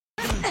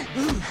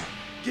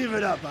Give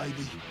it up, baby.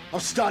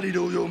 I've studied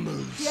all your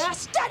moves. Yeah,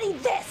 study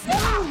this!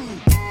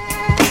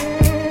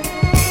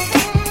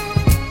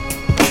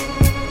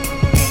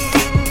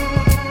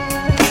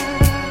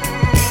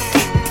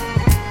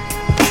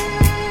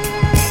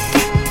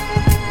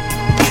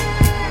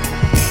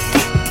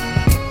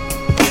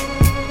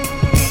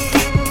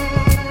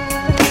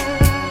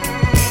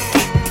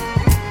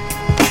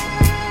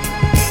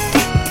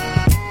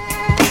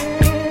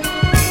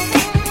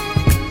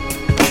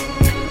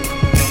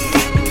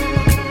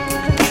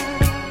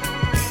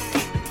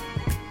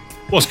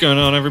 What's going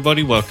on,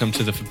 everybody? Welcome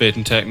to the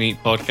Forbidden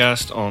Technique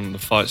podcast on the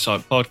Fight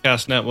Side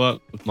Podcast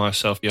Network with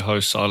myself, your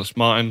host, Silas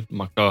Martin.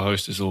 My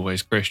co-host, as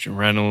always, Christian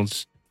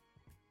Reynolds.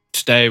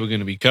 Today, we're going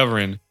to be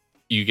covering,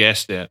 you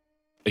guessed it,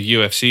 a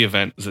UFC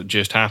event that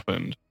just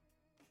happened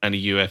and a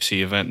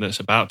UFC event that's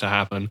about to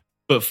happen.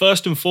 But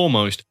first and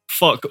foremost,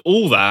 fuck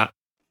all that,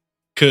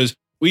 because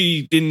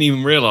we didn't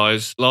even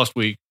realize last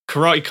week,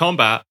 Karate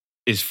Combat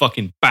is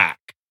fucking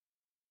back.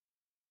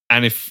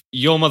 And if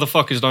your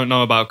motherfuckers don't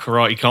know about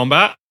Karate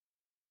Combat,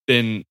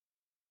 then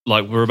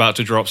we're about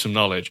to drop some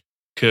knowledge,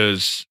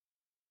 because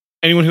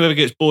anyone who ever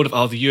gets bored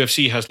of, the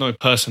UFC has no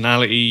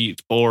personality,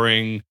 it's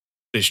boring,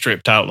 they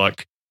stripped out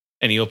like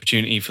any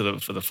opportunity for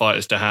the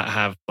fighters to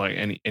have like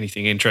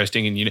anything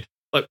interesting, and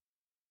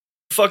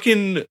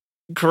fucking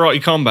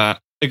Karate Combat,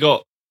 they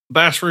got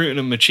Bass Rutten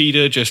and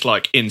Machida just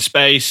like in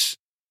space,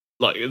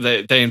 like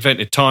they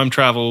invented time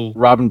travel.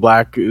 Robin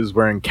Black is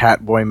wearing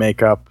Catboy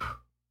makeup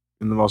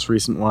in the most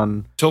recent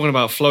one. Talking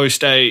about Flow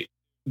State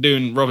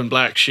doing Robin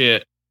Black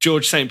shit.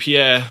 George St.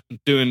 Pierre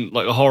doing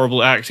like a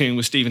horrible acting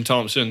with Stephen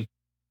Thompson,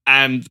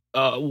 and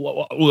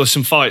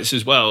some fights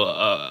as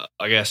well,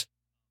 I guess.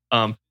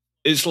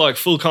 It's like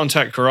full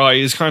contact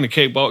karate. It's kind of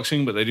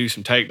kickboxing, but they do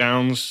some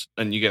takedowns,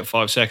 and you get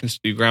 5 seconds to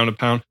do ground and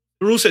pound.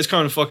 The rule set's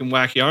kind of fucking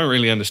wacky. I don't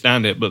really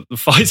understand it, but the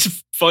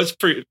fight's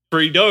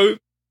pretty dope,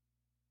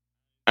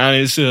 and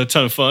it's a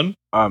ton of fun.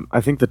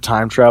 I think the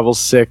time travel's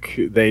sick.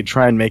 They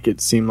try and make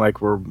it seem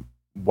like we're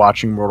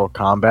watching Mortal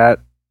Kombat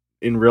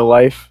in real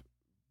life.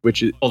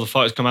 Which is, all the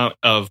fighters come out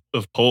of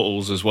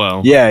portals as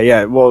well.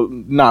 Yeah. Well,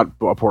 not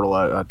a portal,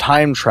 a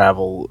time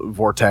travel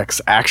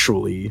vortex,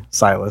 actually,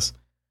 Silas.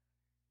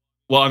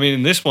 Well, I mean,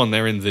 in this one,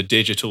 they're in the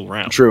digital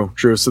realm. True.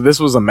 So this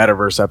was a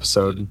metaverse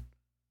episode.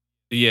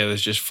 Yeah,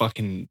 there's just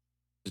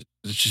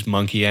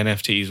monkey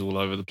NFTs all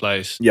over the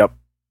place. Yep.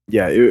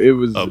 Yeah, it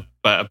was...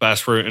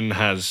 Bass Rutten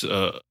has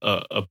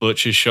a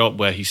butcher's shop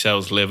where he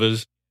sells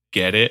livers.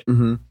 Get it?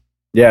 Mm-hmm.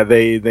 Yeah,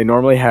 they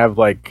normally have,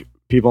 like,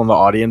 people in the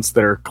audience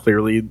that are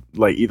clearly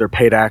like either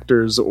paid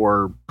actors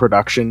or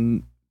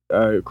production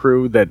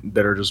crew that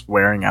are just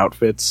wearing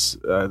outfits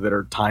that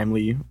are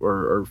timely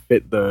or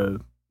fit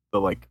the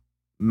like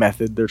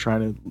method they're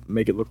trying to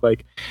make it look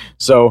like.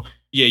 So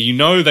yeah,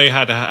 they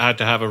had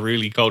to have a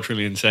really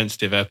culturally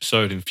insensitive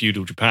episode in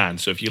feudal Japan.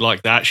 So if you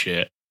like that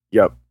shit,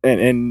 yep,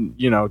 and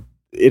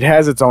it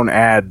has its own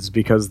ads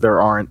because there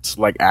aren't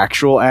like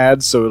actual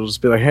ads. So it'll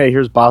just be like, hey,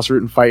 here's Bass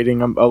Rutten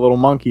fighting a little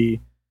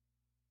monkey.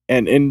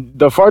 And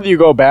the farther you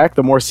go back,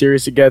 the more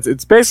serious it gets.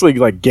 It's basically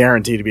like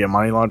guaranteed to be a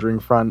money laundering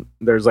front.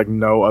 There's like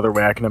no other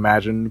way I can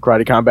imagine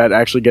Karate Combat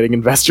actually getting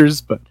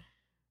investors, but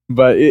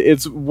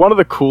it's one of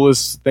the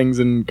coolest things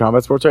in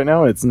combat sports right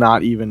now. It's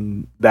not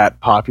even that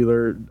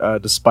popular,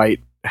 despite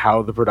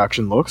how the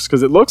production looks,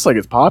 because it looks like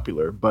it's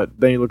popular, but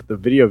then you look at the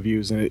video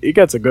views and it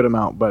gets a good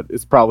amount, but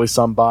it's probably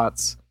some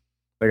bots.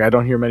 Like, I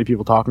don't hear many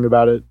people talking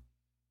about it.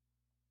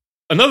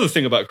 Another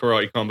thing about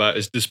Karate Combat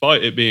is,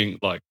 despite it being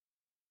like,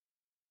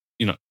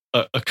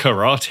 a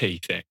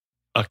karate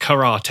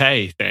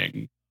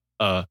thing.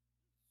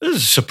 There's a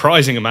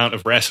surprising amount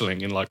of wrestling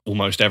in like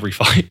almost every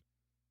fight.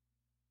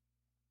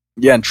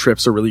 Yeah, and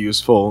trips are really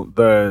useful.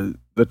 The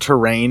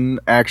terrain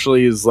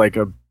actually is like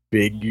a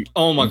big...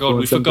 Oh my god,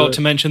 we forgot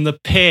to mention the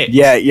pit.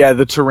 Yeah,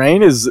 the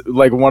terrain is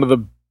like one of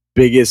the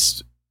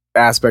biggest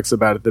aspects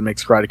about it that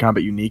makes Karate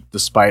Combat unique,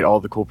 despite all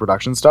the cool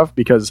production stuff,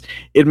 because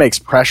it makes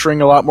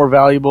pressuring a lot more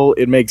valuable.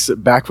 It makes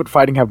back foot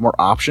fighting have more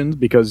options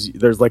because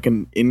there's like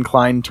an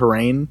inclined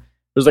terrain.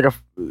 There's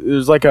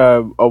like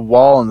a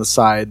wall on the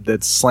side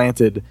that's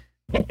slanted,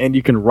 and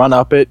you can run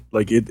up it.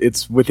 Like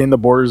it's within the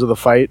borders of the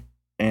fight,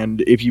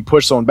 and if you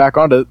push someone back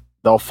onto it,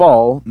 they'll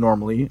fall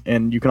normally,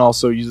 and you can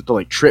also use it to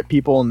like trip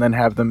people and then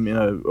have them in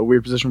a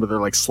weird position where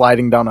they're like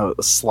sliding down a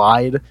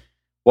slide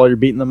while you're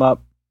beating them up.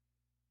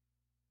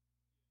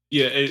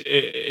 Yeah,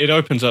 it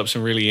opens up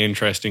some really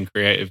interesting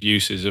creative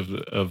uses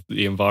of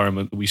the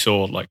environment that we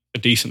saw like a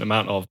decent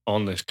amount of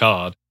on this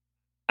card,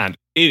 and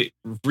it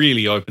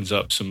really opens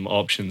up some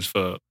options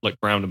for like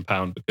ground and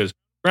pound, because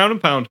ground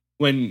and pound,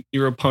 when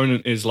your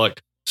opponent is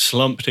like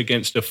slumped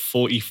against a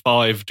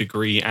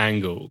 45-degree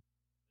angle,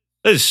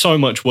 that is so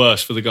much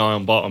worse for the guy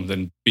on bottom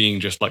than being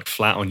just like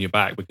flat on your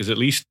back, because at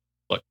least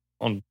like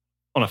on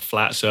a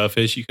flat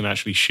surface, you can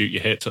actually shoot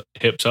your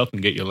hips up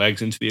and get your legs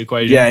into the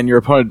equation. Yeah, and your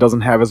opponent doesn't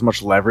have as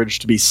much leverage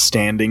to be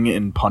standing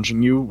and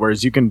punching you,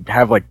 whereas you can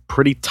have like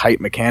pretty tight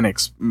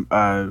mechanics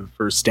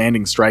for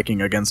standing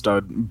striking against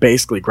a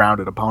basically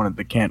grounded opponent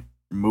that can't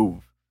move.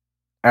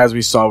 as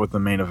we saw with the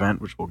main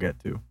event, which we'll get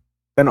to.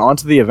 Then on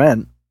to the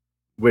event,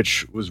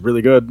 which was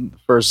really good.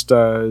 First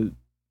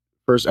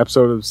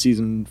episode of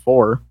season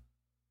 4.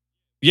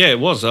 Yeah, it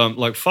was.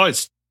 Like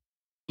fights,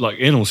 like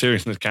in all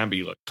seriousness, can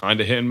be like kind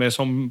of hit and miss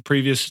on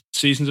previous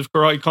seasons of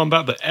Karate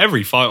Combat, but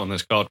every fight on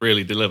this card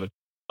really delivered.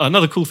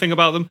 Another cool thing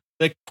about them,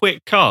 they're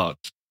quick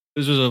cards.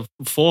 This was a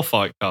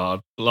 4-fight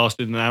card,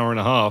 lasted an hour and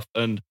a half,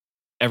 and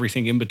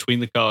everything in between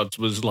the cards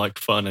was like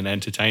fun and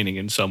entertaining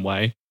in some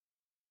way.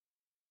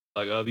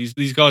 Like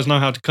these guys know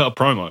how to cut a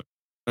promo.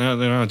 They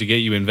know how to get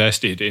you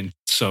invested in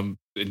some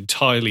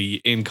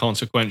entirely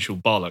inconsequential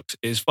bollocks.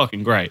 It's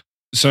fucking great.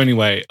 So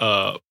anyway,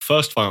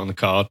 first fight on the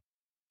card,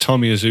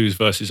 Tommy Azuz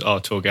versus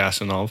Artur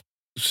Gasanov.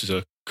 This is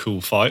a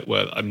cool fight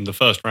where the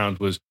first round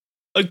was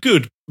a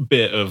good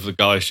bit of the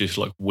guys just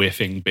like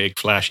whiffing big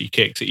flashy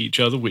kicks at each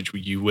other, which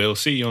you will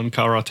see on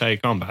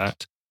Karate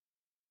Combat.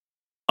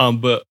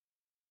 But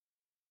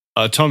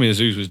Tommy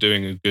Azuz was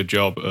doing a good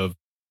job of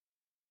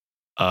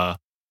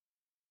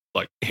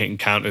like hitting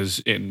counters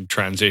in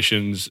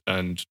transitions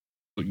and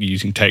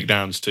using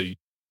takedowns to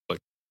like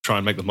try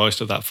and make the most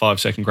of that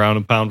 5-second ground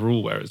and pound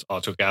rule, whereas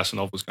Artur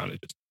Gasanov was kind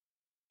of just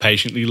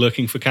patiently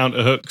looking for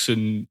counter hooks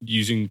and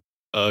using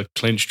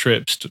clinch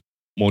trips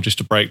more just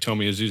to break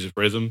Tommy Azuz's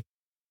rhythm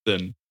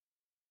than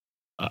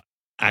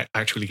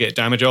actually get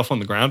damage off on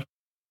the ground.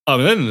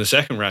 And then in the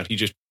second round, he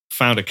just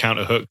found a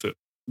counter hook that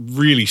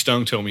really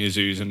stung Tommy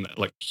Azuz, and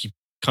like he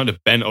kind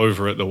of bent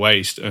over at the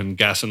waist, and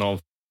Gasanov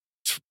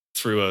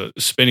threw a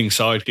spinning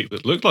sidekick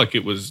that looked like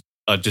it was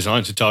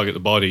designed to target the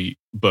body,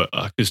 but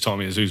because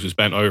Tommy Azuz was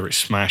bent over, it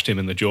smashed him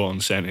in the jaw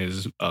and sent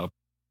his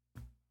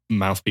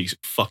mouthpiece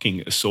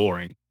fucking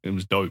soaring. It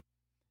was dope.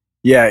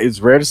 Yeah, it's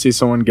rare to see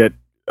someone get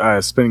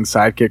spinning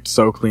sidekicked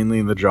so cleanly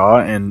in the jaw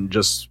and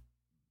just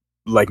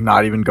like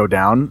not even go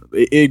down.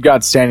 It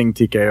got standing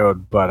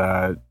TKO'd,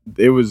 but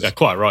it was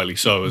quite rightly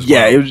so as well.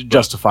 Yeah, it was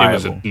justifiable.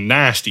 It was a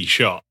nasty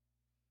shot.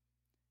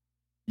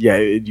 Yeah,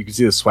 you can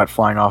see the sweat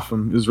flying off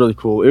him. It was really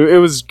cool. It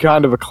was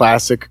kind of a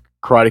classic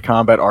Karate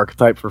Combat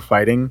archetype for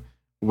fighting,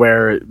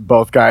 where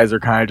both guys are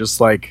kind of just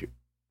like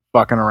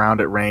fucking around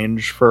at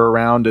range for a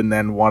round, and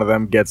then one of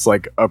them gets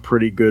like a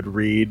pretty good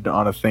read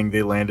on a thing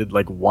they landed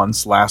like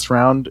once last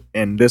round.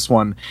 And this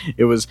one,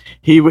 it was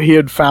he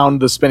had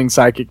found the spinning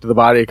sidekick to the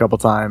body a couple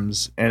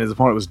times, and his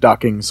opponent was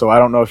ducking. So I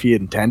don't know if he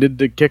intended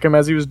to kick him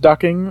as he was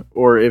ducking,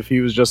 or if he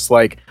was just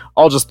like,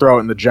 I'll just throw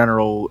it in the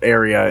general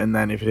area, and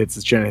then if it hits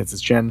his chin, it hits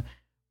his chin.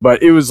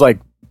 But it was like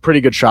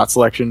pretty good shot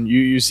selection.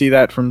 You see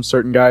that from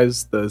certain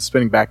guys. The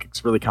spinning back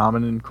kick's really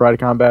common in Karate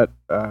Combat.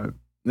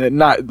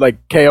 Not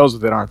like KOs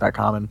with it aren't that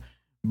common,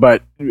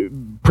 but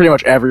pretty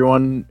much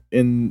everyone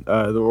in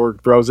the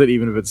org throws it,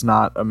 even if it's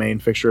not a main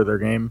fixture of their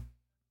game.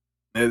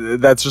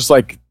 That's just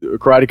like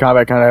Karate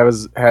Combat kind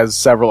of has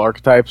several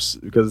archetypes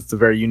because it's a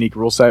very unique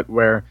rule set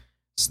where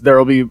there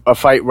will be a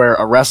fight where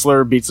a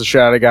wrestler beats the shit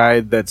out of a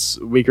guy that's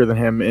weaker than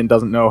him and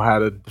doesn't know how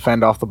to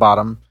defend off the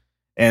bottom.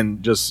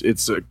 And just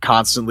it's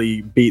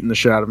constantly beating the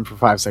shit out of him for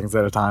 5 seconds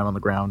at a time on the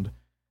ground.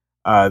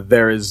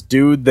 There is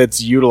dude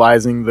that's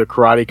utilizing the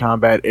Karate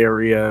Combat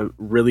area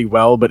really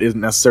well, but isn't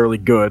necessarily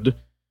good.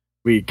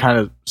 We kind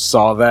of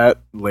saw that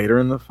later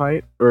in the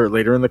fight, or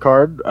later in the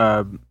card,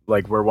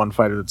 like where one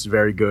fighter that's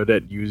very good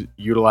at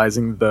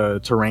utilizing the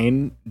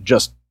terrain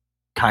just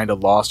kind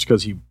of lost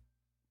because he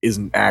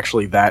isn't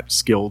actually that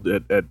skilled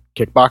at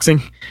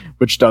kickboxing,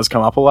 which does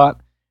come up a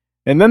lot.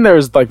 And then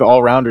there's like the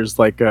all-rounders,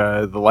 like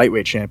the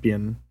lightweight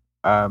champion,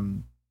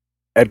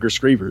 Edgar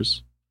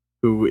Screevers,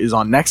 who is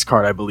on next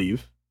card, I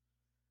believe,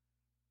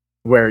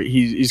 where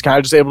he's kind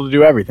of just able to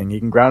do everything. He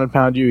can ground and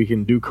pound you. He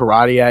can do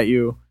karate at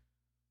you.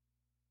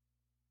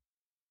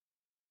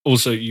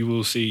 Also, you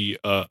will see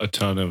a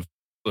ton of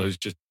those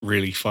just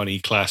really funny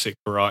classic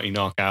karate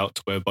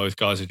knockouts where both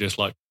guys are just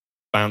like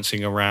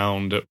bouncing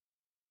around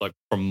like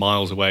from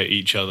miles away at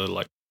each other,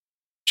 like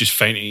just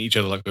feinting each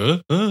other like,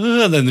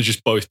 and then they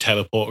just both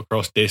teleport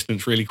across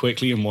distance really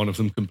quickly and one of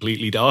them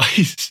completely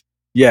dies.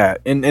 Yeah,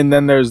 and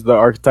then there's the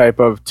archetype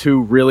of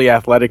two really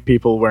athletic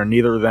people where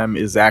neither of them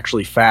is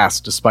actually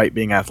fast despite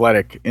being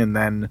athletic, and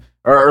then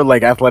or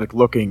like athletic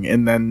looking,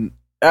 and then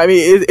I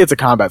mean it's a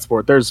combat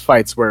sport. There's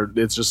fights where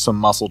it's just some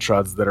muscle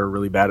chuds that are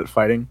really bad at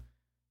fighting,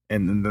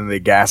 and then they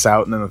gas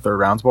out, and then the third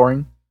round's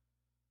boring.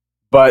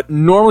 But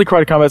normally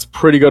Karate Combat's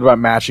pretty good about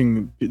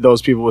matching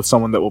those people with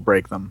someone that will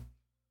break them.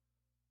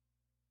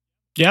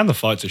 Yeah, and the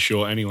fights are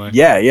short anyway.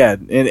 Yeah,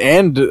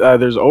 and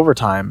there's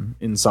overtime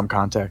in some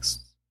contexts.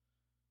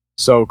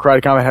 So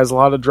Karate Combat has a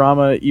lot of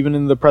drama, even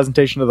in the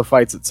presentation of the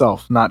fights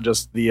itself, not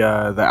just the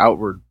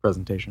outward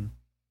presentation.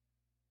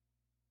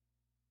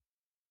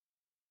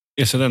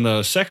 Yeah, so then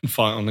the second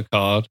fight on the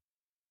card,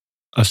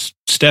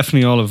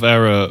 Stephanie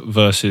Oliveira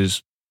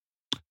versus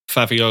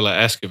Fabiola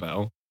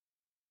Esquivel.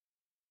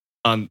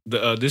 And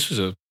this was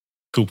a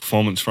cool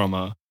performance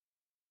from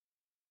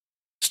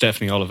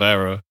Stephanie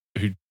Oliveira,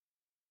 who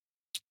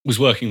was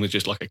working with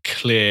just like a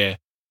clear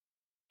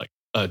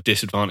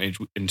disadvantage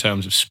in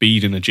terms of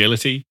speed and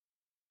agility.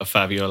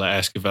 Fabiola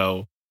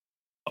Esquivel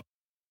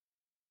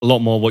a lot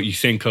more what you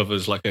think of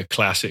as like a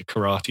classic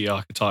karate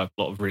archetype.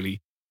 A lot of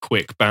really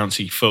quick,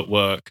 bouncy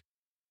footwork,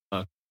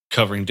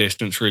 covering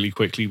distance really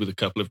quickly with a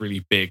couple of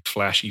really big,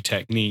 flashy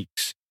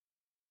techniques.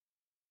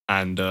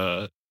 And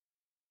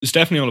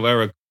Stephanie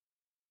Oliveira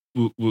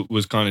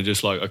was kind of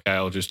just like, okay,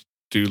 I'll just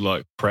do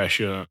like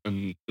pressure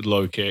and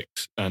low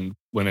kicks, and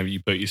whenever you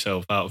put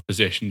yourself out of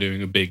position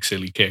doing a big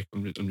silly kick,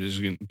 I'm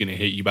just going to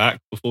hit you back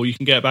before you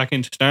can get back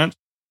into stance.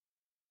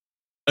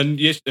 And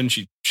yes, and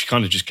she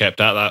kind of just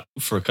kept at that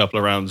for a couple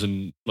of rounds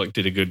and like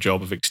did a good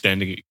job of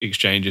extending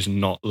exchanges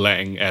and not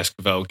letting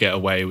Esquivel get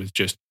away with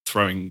just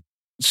throwing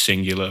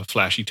singular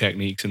flashy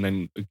techniques and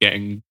then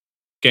getting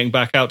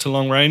back out to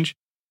long range,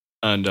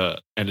 and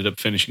ended up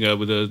finishing her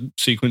with a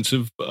sequence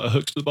of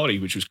hooks to the body,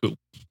 which was cool.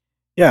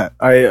 Yeah,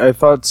 I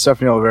thought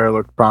Stephanie Oliveira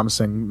looked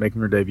promising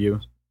making her debut.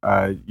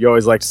 You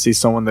always like to see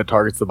someone that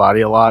targets the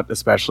body a lot,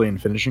 especially in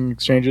finishing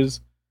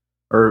exchanges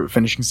or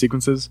finishing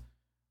sequences.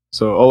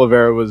 So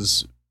Oliveira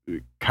was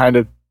kind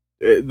of,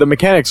 the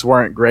mechanics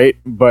weren't great,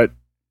 but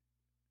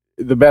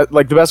the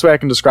best way I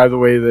can describe the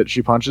way that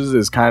she punches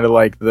is kind of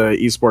like the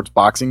esports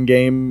boxing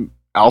game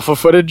alpha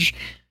footage,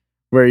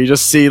 where you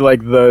just see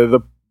like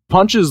the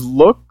punches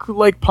look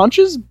like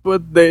punches,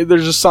 but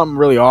there's just something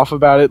really off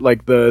about it.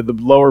 Like the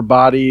lower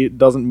body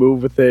doesn't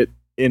move with it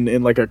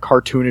in like a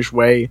cartoonish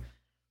way.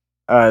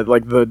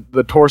 Like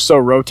the torso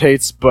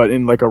rotates, but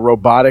in like a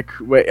robotic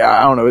way.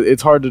 I don't know.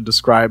 It's hard to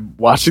describe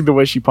watching the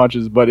way she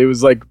punches, but it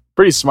was like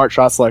pretty smart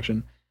shot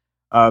selection.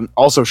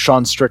 Also,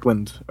 Sean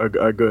Strickland,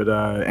 a good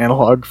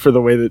analog for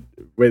the way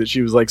that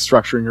she was like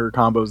structuring her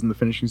combos in the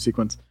finishing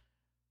sequence.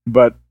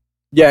 But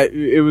yeah,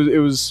 it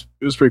was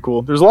pretty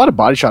cool. There's a lot of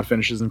body shot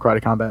finishes in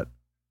Karate Combat.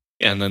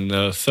 Yeah, and then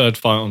the third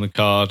fight on the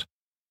card,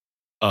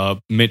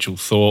 Mitchell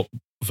Thorpe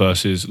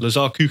versus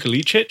Lazar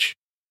Kukalicic.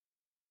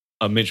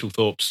 Mitchell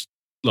Thorpe's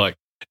like,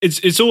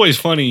 it's always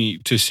funny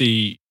to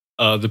see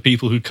the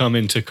people who come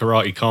into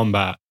Karate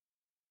Combat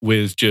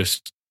with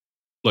just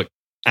like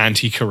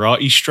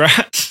anti-karate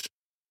strats,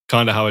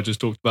 kind of how I just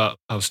talked about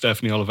how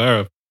Stephanie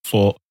Oliveira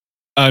fought.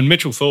 And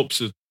Mitchell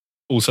Thorpe's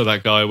also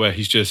that guy where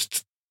he's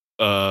just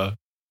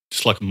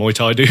like a Muay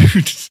Thai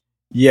dude.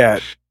 Yeah.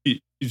 He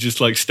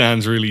just like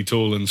stands really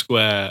tall and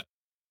square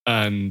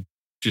and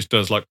just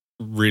does like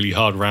really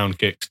hard round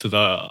kicks to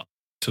the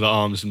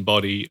arms and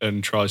body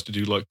and tries to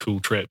do like cool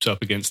trips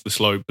up against the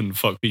slope and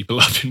fuck people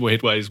up in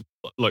weird ways,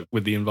 like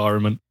with the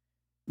environment.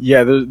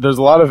 Yeah, there's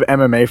a lot of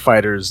MMA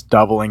fighters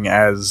doubling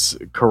as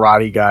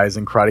karate guys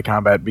in Karate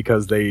Combat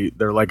because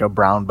they're like a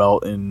brown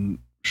belt in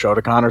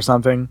Shotokan or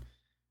something,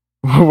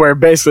 where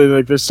basically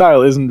like their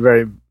style isn't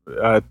very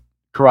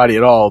karate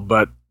at all,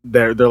 but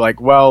they're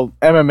like, well,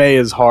 MMA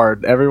is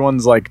hard.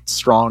 Everyone's like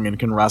strong and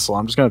can wrestle.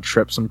 I'm just gonna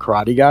trip some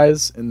karate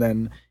guys and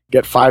then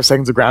get 5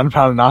 seconds of ground and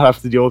pound and not have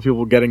to deal with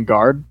people getting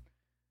guard.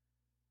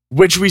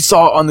 Which we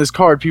saw on this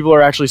card. People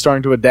are actually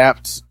starting to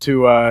adapt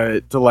to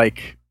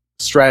like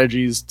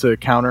strategies to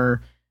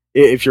counter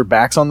if your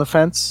back's on the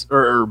fence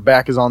or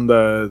back is on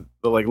the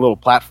like little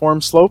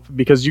platform slope,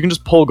 because you can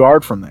just pull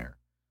guard from there.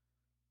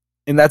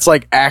 And that's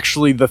like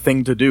actually the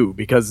thing to do,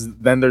 because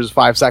then there's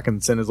 5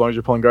 seconds, and as long as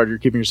you're pulling guard, you're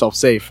keeping yourself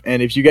safe.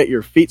 And if you get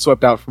your feet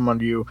swept out from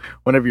under you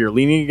whenever you're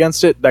leaning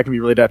against it, that can be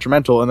really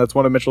detrimental. And that's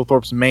one of Mitchell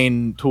Thorpe's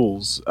main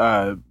tools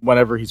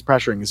whenever he's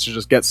pressuring, is to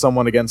just get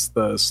someone against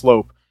the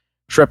slope,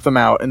 trip them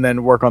out, and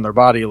then work on their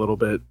body a little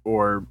bit,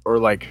 or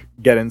like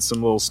get in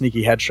some little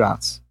sneaky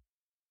headshots.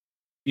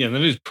 Yeah,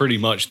 that is pretty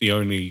much the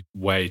only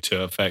way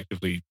to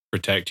effectively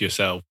protect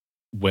yourself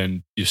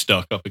when you're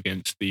stuck up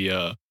against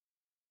the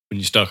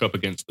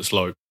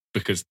slope,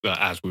 because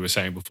as we were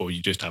saying before,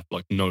 you just have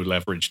like no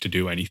leverage to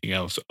do anything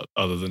else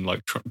other than like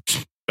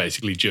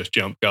basically just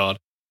jump guard.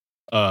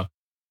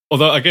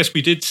 Although I guess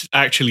we did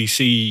actually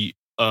see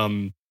Fabiola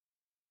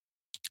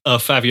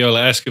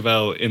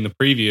Esquivel in the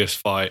previous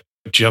fight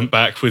jump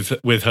back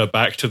with her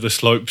back to the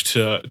slope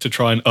to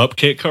try and up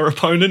kick her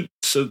opponent.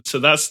 So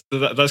that's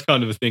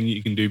kind of a thing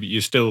you can do, but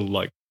you're still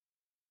like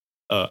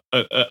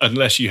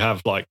unless you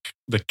have like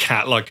the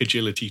cat-like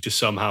agility to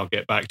somehow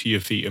get back to your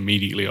feet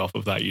immediately off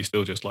of that, you're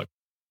still just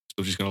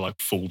gonna like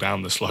fall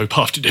down the slope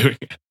after doing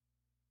it.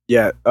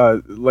 Yeah,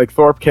 like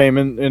Thorpe came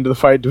into the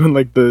fight doing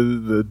like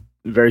the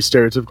very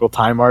stereotypical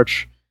Thai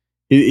march.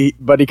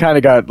 But he kind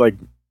of got like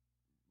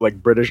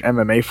British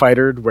MMA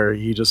fightered, where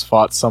he just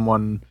fought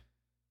someone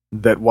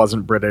that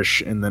wasn't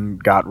British and then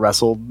got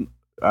wrestled.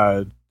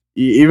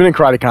 Even in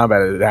Karate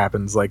Combat, it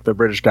happens. Like the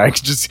British guy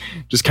just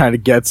kind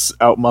of gets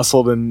out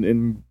muscled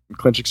in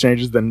clinch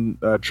exchanges, then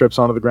trips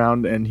onto the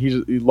ground, and he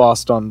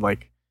lost on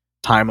like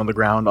time on the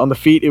ground. On the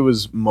feet, it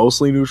was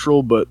mostly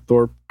neutral, but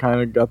Thorpe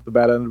kind of got the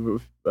bad end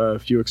of a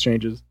few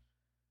exchanges.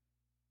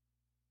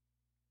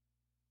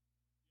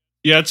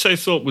 Yeah, I'd say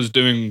Thorpe was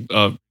doing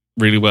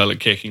really well at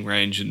kicking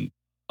range, and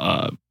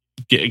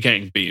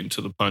getting beaten to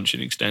the punch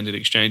in extended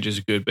exchanges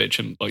a good bitch,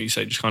 and like you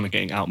say, just kind of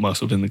getting out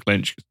muscled in the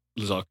clinch.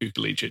 Lazar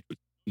Kukalicic was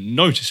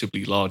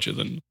noticeably larger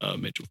than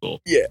Mitchell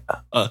Thorpe. Yeah,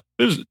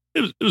 it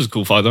was a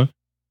cool fight though.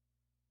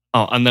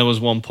 Oh, and there was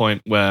one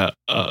point where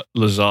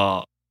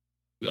Lazar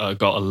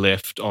got a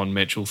lift on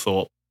Mitchell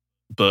Thorpe,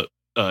 but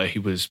he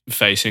was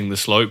facing the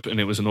slope, and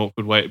it was an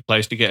awkward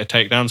place to get a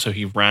takedown. So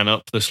he ran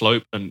up the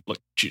slope and like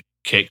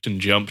kicked and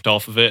jumped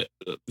off of it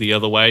the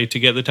other way to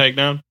get the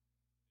takedown.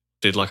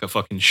 Did like a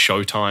fucking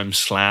Showtime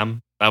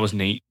slam. That was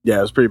neat. Yeah,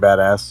 it was pretty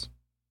badass.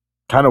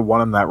 Kind of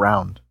won him that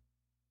round.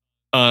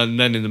 And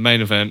then in the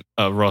main event,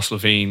 Ross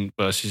Levine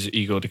versus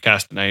Igor de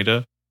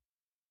Castaneda.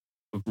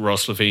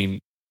 Ross Levine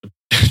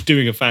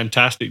doing a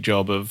fantastic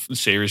job of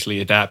seriously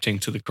adapting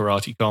to the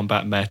karate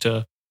combat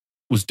meta.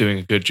 Was doing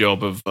a good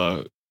job of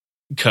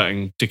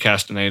cutting de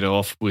Castaneda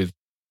off with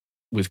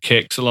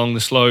kicks along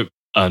the slope.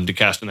 And de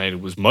Castaneda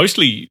was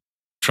mostly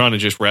trying to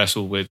just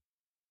wrestle with,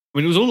 I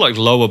mean, it was all like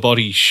lower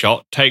body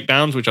shot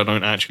takedowns, which I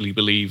don't actually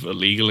believe are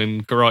legal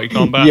in karate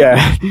combat.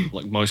 Yeah.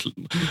 Like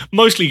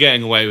mostly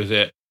getting away with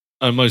it,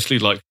 and mostly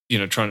like, you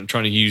know, trying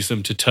to use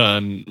them to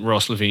turn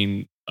Ross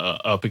Levine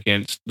up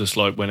against the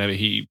slope whenever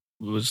he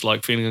was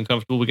like feeling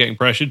uncomfortable with getting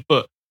pressured.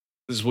 But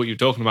this is what you're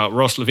talking about.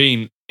 Ross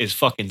Levine is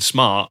fucking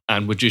smart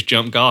and would just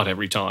jump guard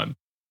every time,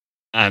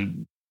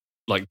 and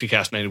like de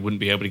Castaneda wouldn't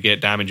be able to get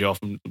damage off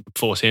and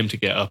force him to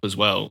get up as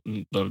well,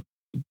 and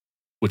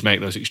would make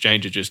those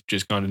exchanges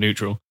just kind of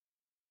neutral.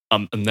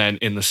 And then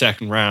in the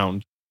second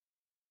round,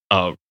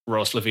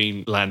 Ross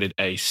Levine landed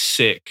a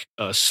sick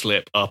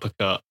slip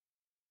uppercut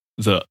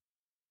that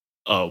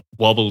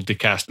wobbled de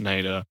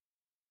Castaneda,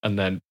 and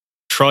then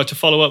tried to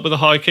follow up with a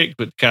high kick,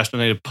 but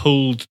Castaneda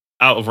pulled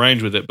out of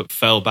range with it, but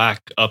fell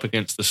back up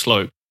against the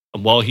slope.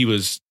 And while he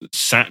was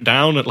sat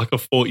down at like a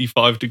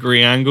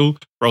 45-degree angle,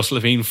 Ross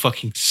Levine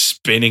fucking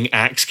spinning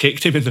axe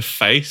kicked him in the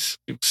face.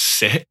 It was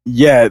sick.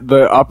 Yeah,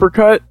 the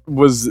uppercut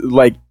was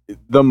like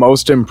the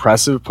most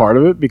impressive part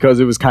of it, because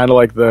it was kind of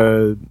like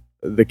the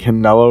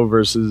Canelo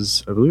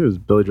versus, I believe it was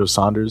Billy Joe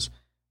Saunders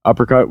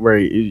uppercut, where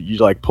you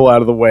like pull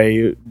out of the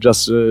way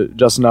just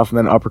enough and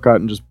then uppercut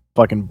and just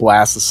fucking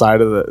blast the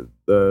side of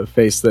the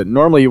face that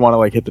normally you want to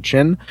like hit the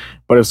chin,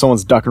 but if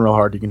someone's ducking real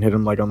hard, you can hit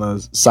them like on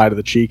the side of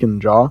the cheek and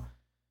the jaw.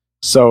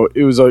 So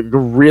it was a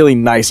really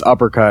nice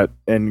uppercut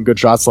and good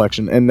shot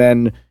selection. And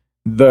then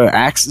the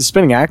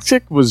spinning axe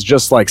kick was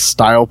just like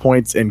style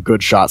points and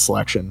good shot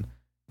selection,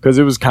 because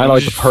it was kind of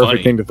like the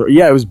perfect thing to throw.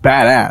 Yeah, it was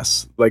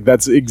badass. Like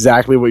that's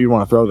exactly what you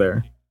want to throw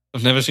there.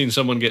 I've never seen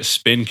someone get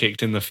spin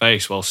kicked in the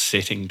face while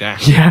sitting down.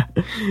 Yeah,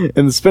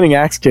 and the spinning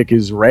axe kick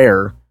is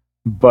rare,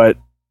 but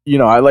you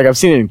know, I've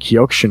seen it in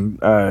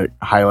Kyokushin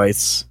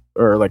highlights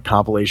or like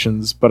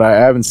compilations, but I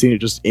haven't seen it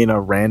just in a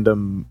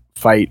random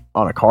fight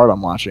on a card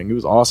I'm watching. It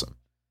was awesome.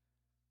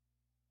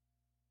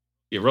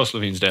 Yeah, Ross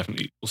Levine's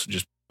definitely also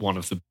just one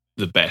of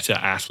the better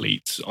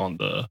athletes on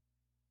the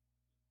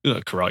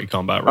Karate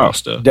Combat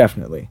roster.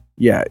 Definitely.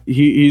 Yeah,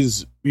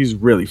 he's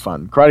really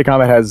fun. Karate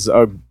Combat has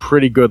a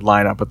pretty good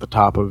lineup at the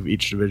top of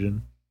each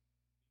division.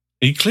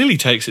 He clearly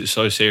takes it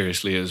so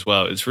seriously as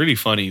well. It's really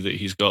funny that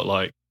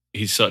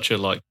he's such a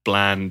like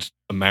bland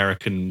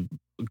American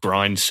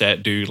grind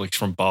set dude. Like he's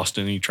from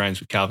Boston. He trains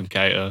with Calvin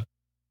Cater,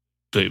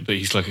 but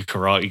he's like a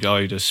karate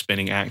guy who does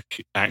spinning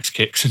axe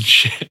kicks and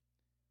shit.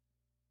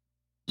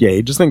 Yeah,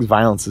 he just thinks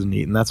violence is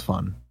neat, and that's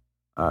fun.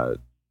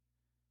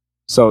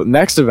 So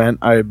next event,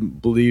 I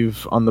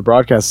believe on the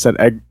broadcast said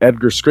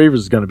Edgar Screevers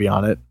is going to be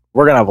on it.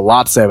 We're going to have a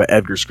lot to say about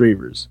Edgar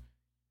Screevers.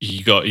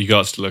 You got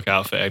to look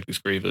out for Edgar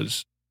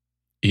Screevers.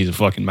 He's a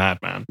fucking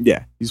madman.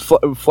 Yeah, he's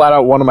flat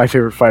out one of my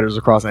favorite fighters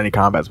across any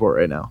combat sport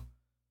right now.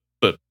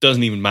 But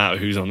doesn't even matter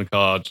who's on the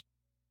card.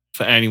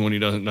 For anyone who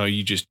doesn't know,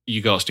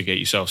 you got to get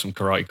yourself some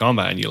karate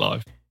combat in your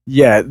life.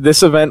 Yeah,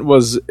 this event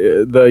was,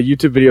 the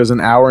YouTube video is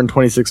an hour and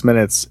 26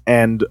 minutes,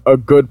 and a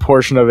good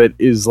portion of it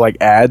is like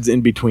ads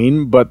in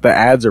between, but the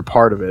ads are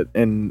part of it.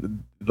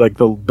 And like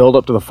the build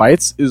up to the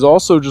fights is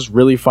also just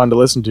really fun to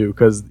listen to,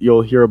 because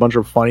you'll hear a bunch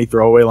of funny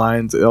throwaway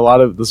lines. A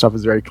lot of the stuff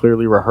is very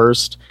clearly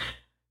rehearsed.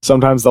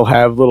 Sometimes they'll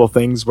have little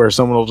things where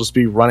someone will just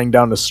be running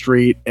down the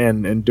street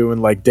and doing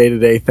like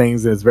day-to-day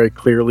things, and it's very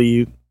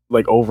clearly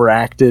like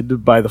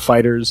overacted by the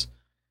fighters.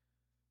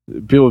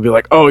 People will be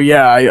like, oh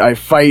yeah, I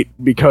fight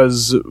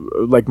because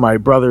like my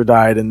brother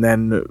died, and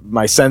then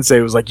my sensei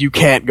was like, you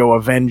can't go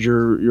avenge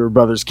your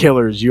brother's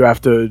killers, you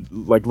have to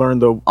like learn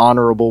the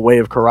honorable way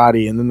of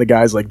karate. And then the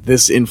guy's like,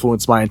 this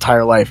influenced my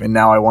entire life, and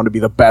now I want to be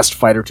the best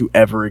fighter to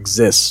ever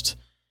exist,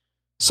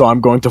 so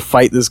I'm going to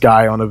fight this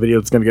guy on a video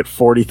that's going to get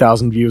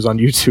 40,000 views on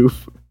YouTube.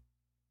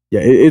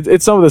 Yeah,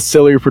 it's some of the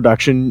sillier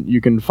production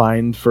you can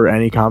find for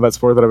any combat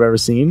sport that I've ever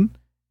seen,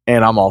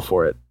 and I'm all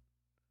for it.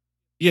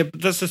 Yeah,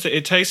 but that's the thing.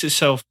 It takes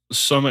itself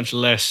so much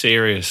less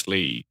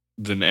seriously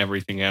than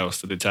everything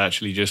else, that it's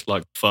actually just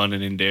like fun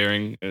and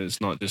endearing. And it's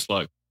not just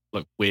like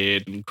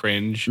weird and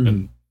cringe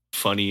and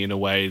funny in a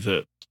way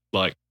that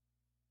like,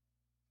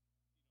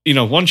 you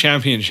know, one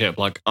championship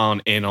like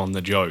aren't in on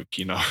the joke,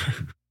 you know?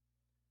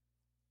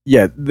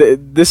 Yeah,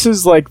 this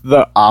is like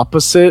the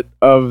opposite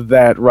of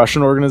that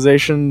Russian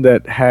organization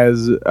that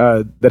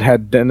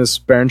had Denis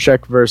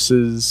Baranchek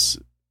versus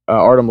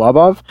Artem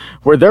Labov,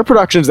 where their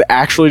production is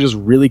actually just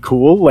really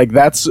cool. Like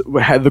that's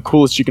the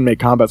coolest you can make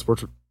combat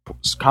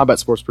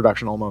sports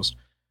production almost.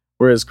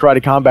 Whereas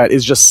Karate Combat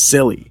is just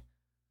silly.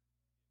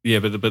 Yeah,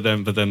 but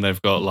then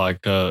they've got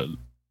like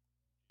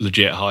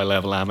legit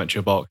high-level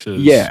amateur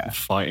boxers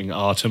fighting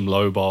Artem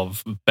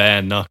Lobov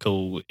bare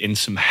knuckle in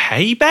some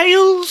hay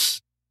bales.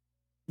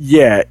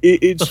 Yeah,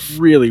 it's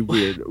really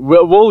weird.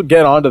 We'll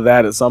get onto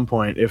that at some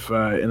point if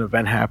an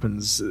event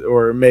happens,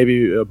 or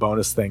maybe a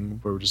bonus thing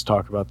where we just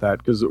talk about that,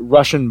 because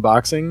Russian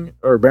boxing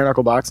or bare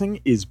knuckle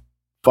boxing is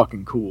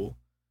fucking cool.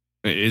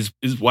 It is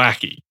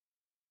wacky.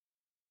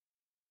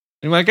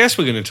 Anyway, I guess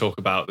we're going to talk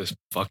about this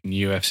fucking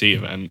UFC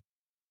event.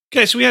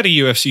 Okay, so we had a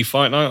UFC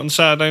fight night on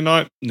Saturday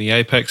night in the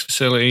Apex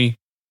facility.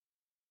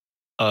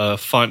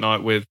 Fight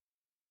night with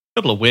a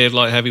couple of weird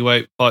light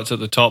heavyweight fights at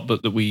the top,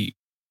 but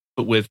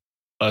with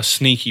a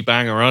sneaky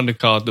banger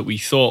undercard that we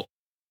thought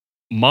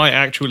might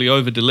actually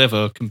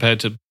over-deliver compared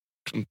to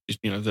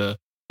the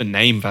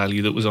name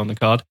value that was on the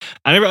card,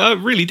 and it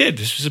really did.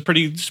 This was a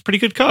pretty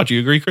good card. Do you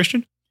agree,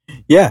 Christian?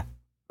 Yeah,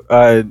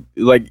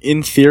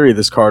 in theory,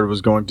 this card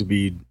was going to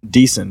be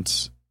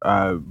decent,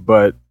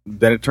 but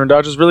then it turned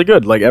out just really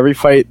good. Like, every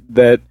fight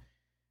that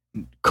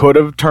could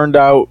have turned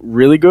out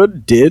really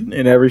good did,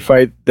 and every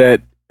fight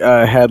that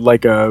had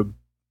like a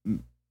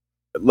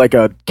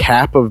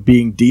cap of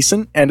being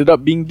decent ended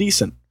up being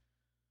decent.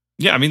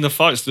 Yeah, I mean, the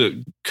fights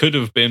that could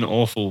have been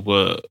awful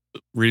were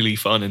really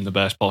fun in the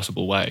best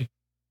possible way.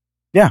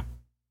 Yeah.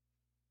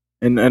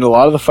 And a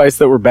lot of the fights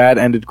that were bad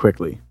ended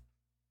quickly.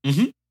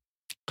 Mm-hmm.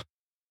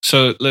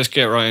 So let's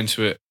get right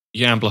into it.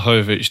 Jan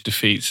Blachowicv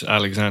defeats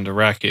Alexander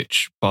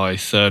Rakic by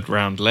third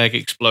round leg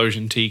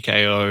explosion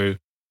TKO.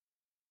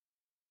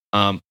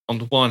 On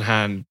the one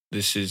hand,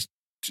 this is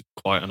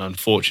quite an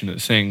unfortunate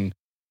thing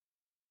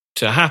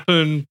to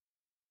happen.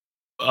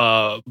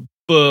 But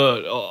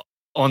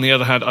on the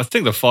other hand, I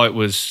think the fight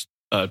was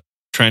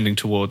trending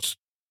towards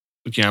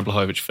Jan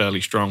Blachowicv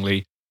fairly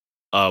strongly.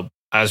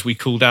 As we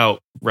called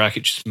out,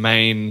 Rakic's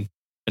main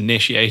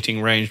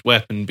initiating ranged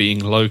weapon being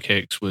low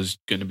kicks was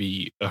going to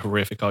be a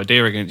horrific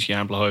idea against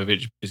Jan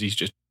Blachowicv, because he's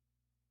just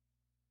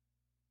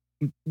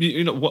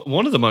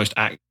one of the most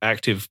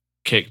active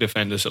kick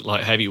defenders at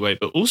light heavyweight,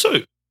 but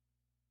also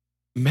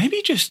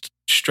maybe just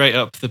straight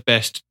up the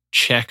best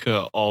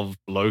checker of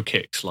low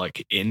kicks,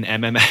 like in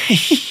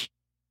MMA.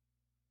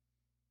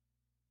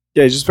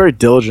 Yeah, he's just very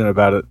diligent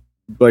about it,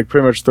 like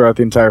pretty much throughout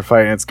the entire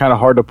fight. And it's kind of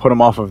hard to put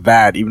him off of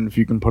that, even if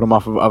you can put him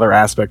off of other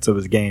aspects of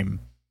his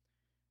game.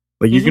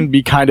 Like, you can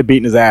be kind of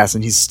beating his ass,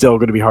 and he's still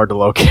going to be hard to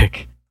low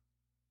kick.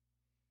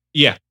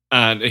 Yeah,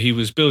 and he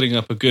was building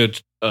up a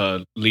good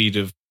lead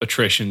of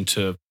attrition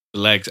to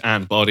legs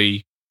and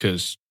body,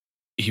 because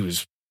he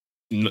was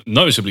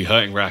noticeably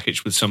hurting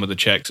Rakic with some of the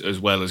checks, as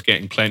well as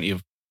getting plenty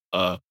of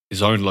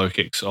his own low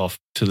kicks off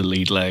to the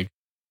lead leg.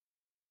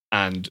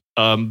 And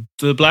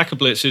the Blacker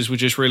Blitzes were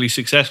just really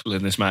successful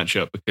in this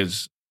matchup,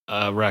 because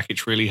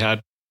Rakic really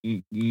had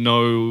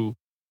no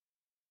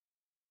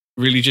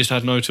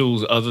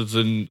tools other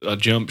than a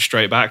jump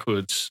straight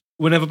backwards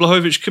whenever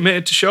Blachowicz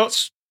committed to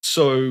shots.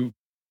 So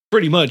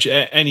pretty much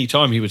any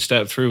time he would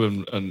step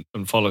through and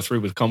follow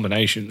through with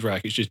combinations,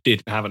 Rakic just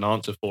didn't have an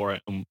answer for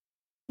it, and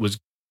was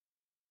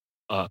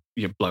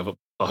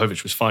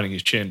Blachowicz was finding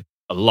his chin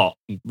a lot.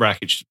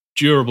 Rakic,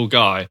 durable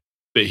guy,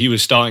 but he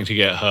was starting to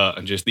get hurt,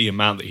 and just the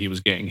amount that he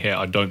was getting hit,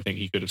 I don't think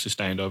he could have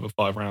sustained over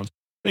 5 rounds.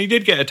 And he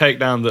did get a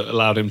takedown that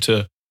allowed him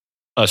to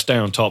stay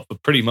on top for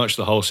pretty much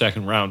the whole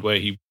second round, where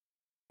he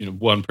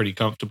won pretty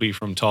comfortably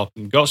from top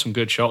and got some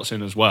good shots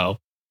in as well.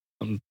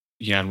 And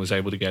Jan was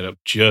able to get up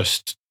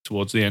just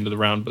towards the end of the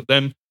round. But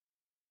then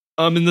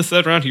in the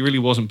third round, he really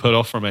wasn't put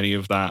off from any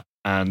of that.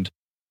 And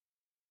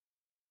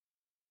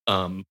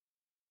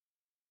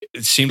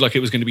it seemed like it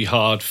was going to be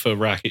hard for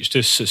Rakic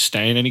to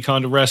sustain any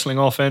kind of wrestling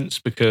offense,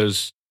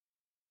 because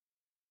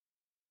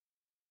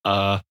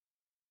he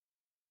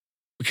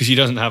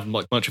doesn't have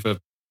much of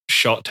a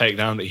shot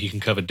takedown that he can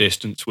cover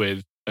distance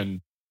with, and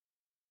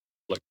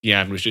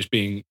Jan was just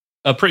being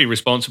pretty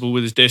responsible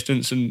with his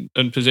distance and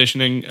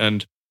positioning.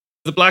 And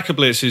the Blacker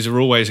Blitzes are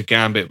always a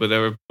gambit, but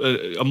they're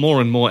a more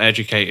and more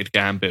educated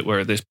gambit, where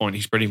at this point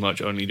he's pretty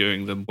much only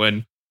doing them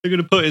when they're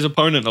going to put his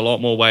opponent a lot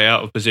more way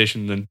out of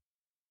position than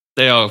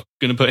they are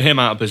going to put him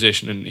out of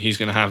position, and he's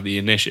going to have the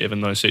initiative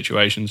in those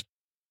situations.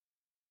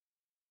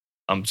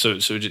 So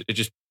it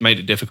just made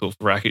it difficult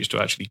for Rakic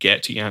to actually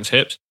get to Jan's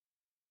hips.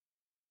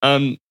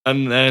 And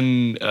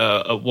then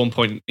at one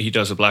point he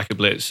does a Blacker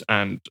Blitz,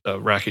 and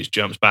Rakic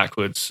jumps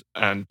backwards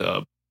and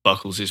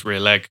buckles his rear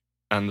leg,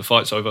 and the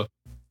fight's over.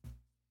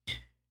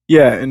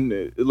 Yeah, and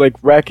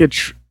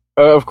Rakic,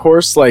 of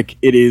course, it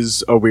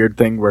is a weird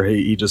thing where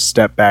he just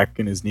stepped back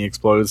and his knee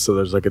exploded, so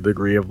there's a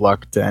degree of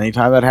luck to any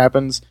time that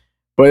happens.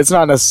 But it's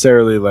not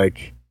necessarily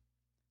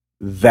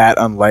that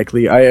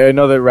unlikely. I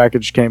know that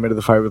Rakic came into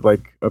the fight with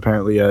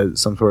apparently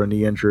some sort of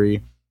knee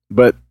injury,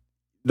 but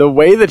the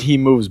way that he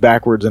moves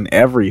backwards in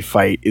every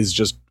fight is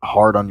just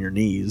hard on your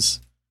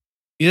knees.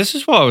 Yeah, this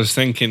is what I was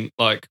thinking.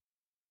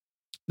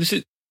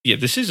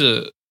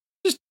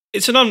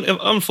 It's an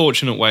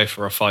unfortunate way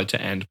for a fight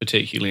to end,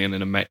 particularly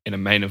in a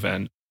main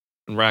event.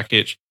 And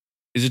Rakic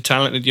is a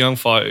talented young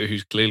fighter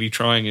who's clearly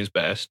trying his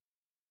best.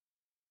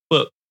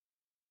 But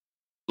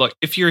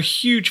if you're a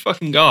huge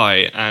fucking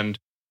guy and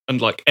And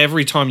like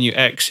every time you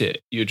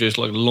exit, you're just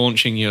like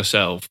launching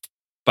yourself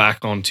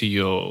back onto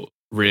your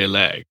rear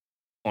leg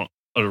on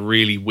a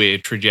really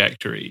weird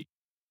trajectory.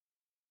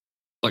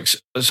 Like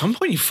at some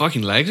point, your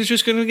fucking legs are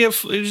just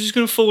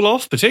gonna fall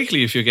off.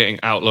 Particularly if you're getting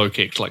out low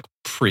kicked like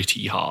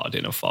pretty hard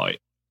in a fight.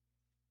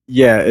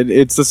 Yeah,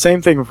 it's the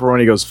same thing for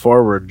when he goes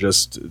forward,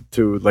 just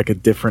to like a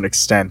different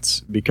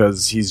extent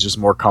because he's just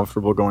more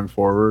comfortable going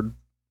forward.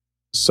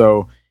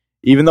 So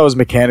even though his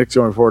mechanics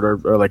going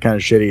forward are like kind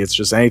of shitty, it's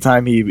just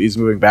anytime he's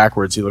moving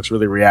backwards, he looks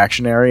really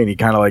reactionary and he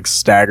kind of like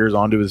staggers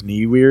onto his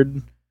knee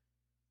weird.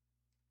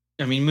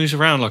 I mean, he moves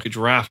around like a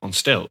giraffe on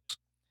stilts.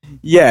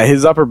 Yeah,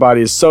 his upper body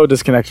is so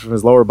disconnected from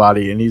his lower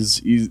body, and he's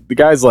the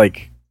guy's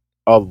like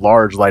a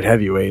large light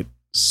heavyweight,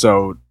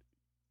 so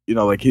you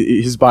know, like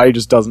his body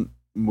just doesn't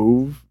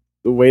move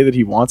the way that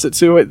he wants it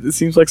to. It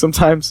seems like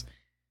sometimes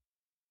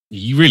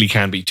you really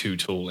can be too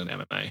tall in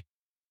MMA.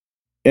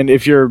 And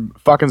if you're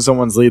fucking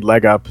someone's lead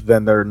leg up,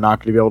 then they're not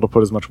going to be able to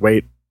put as much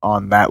weight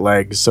on that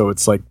leg, so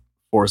it's like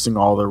forcing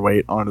all their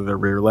weight onto their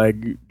rear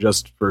leg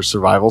just for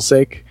survival's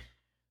sake.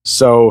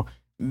 So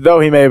though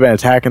he may have been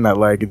attacking that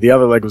leg, the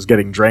other leg was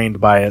getting drained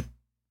by it.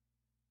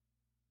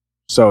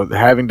 So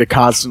having to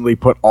constantly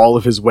put all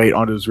of his weight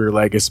onto his rear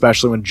leg,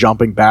 especially when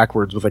jumping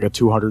backwards with like a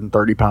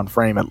 230-pound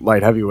frame at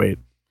light heavyweight,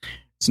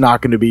 it's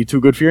not going to be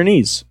too good for your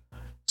knees.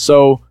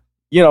 So,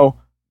 you know,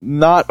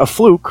 not a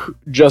fluke,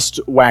 just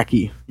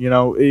wacky. You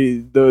know,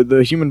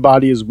 the human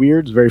body is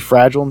weird, it's very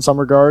fragile in some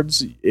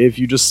regards. If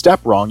you just step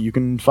wrong, you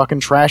can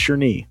fucking trash your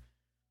knee.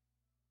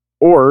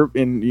 Or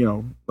in, you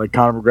know, like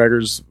Conor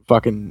McGregor's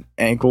fucking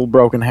ankle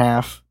broke in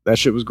half. That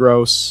shit was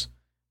gross.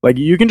 Like,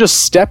 you can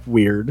just step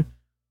weird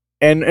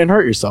and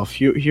hurt yourself.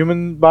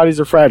 Human bodies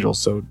are fragile,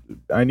 so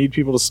I need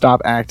people to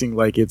stop acting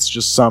like it's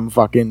just some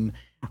fucking,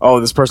 oh,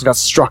 this person got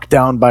struck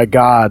down by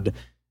God.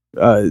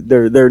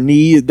 Their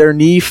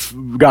knee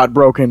got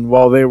broken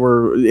while they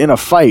were in a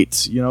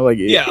fight. You know, like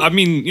yeah. I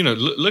mean, you know,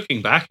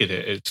 looking back at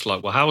it, it's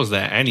like, well, how was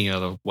there any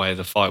other way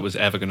the fight was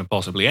ever going to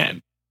possibly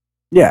end?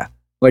 Yeah.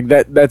 Like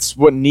that's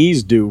what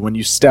knees do when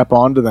you step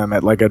onto them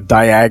at like a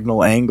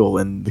diagonal angle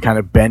and kind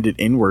of bend it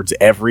inwards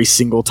every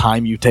single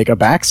time you take a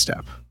back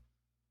step.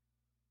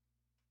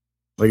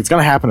 Like, it's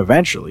going to happen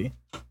eventually.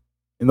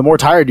 And the more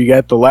tired you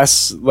get, the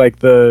less like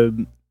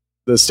the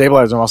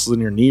stabilizer muscles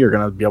in your knee are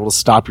going to be able to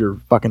stop your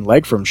fucking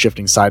leg from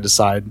shifting side to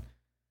side.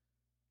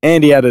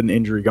 And he had an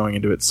injury going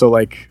into it, so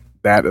like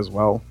that as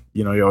well.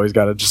 You know, you always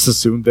got to just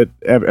assume that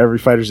every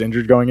fighter's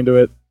injured going into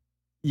it.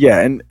 Yeah,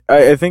 and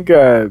I think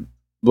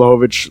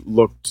Blachowicv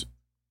looked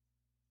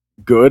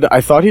good.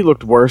 I thought he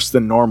looked worse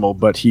than normal,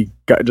 but he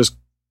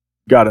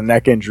got a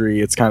neck injury.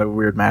 It's kind of a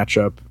weird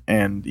matchup,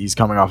 and he's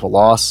coming off a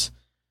loss.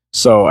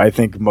 So I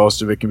think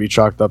most of it can be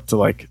chalked up to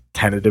like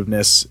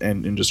tentativeness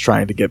and just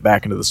trying to get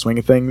back into the swing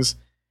of things.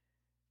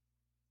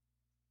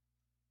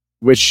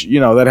 Which, you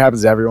know, that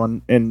happens to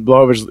everyone. And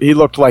Blachowicv, he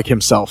looked like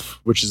himself,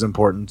 which is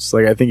important.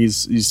 Like, I think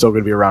he's still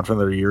going to be around for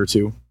another year or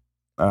two,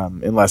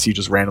 unless he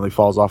just randomly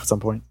falls off at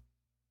some point.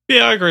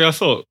 Yeah, I agree. I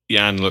thought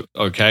Jan looked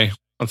okay.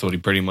 I thought he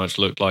pretty much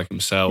looked like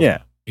himself.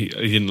 Yeah. He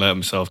didn't let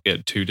himself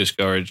get too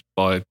discouraged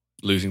by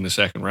losing the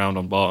second round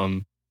on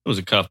bottom. There was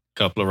a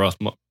couple of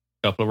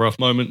rough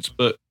moments,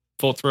 but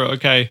fought through it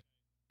okay.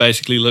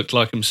 Basically looked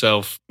like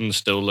himself and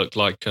still looked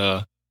like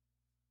a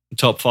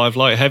top 5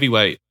 light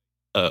heavyweight.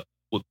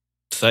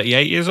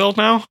 38 years old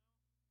now?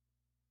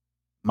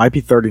 Might be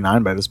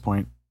 39 by this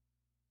point.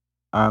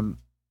 And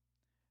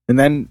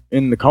then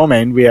in the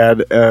co-main, we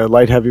had a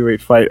light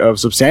heavyweight fight of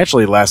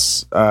substantially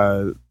less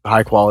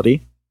high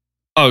quality.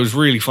 Oh, it was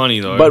really funny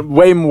though. But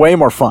way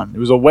more fun. It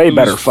was a way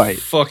better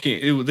fight.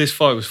 This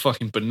fight was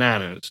fucking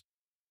bananas.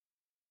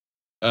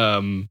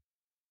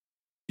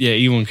 Yeah,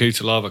 Ion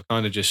Cutelaba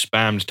kind of just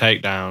spammed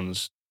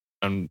takedowns,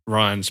 and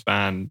Ryan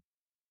Spann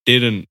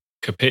didn't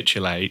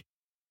capitulate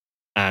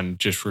and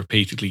just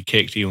repeatedly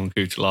kicked Ion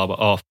Cutelaba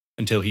off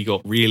until he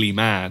got really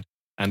mad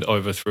and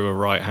overthrew a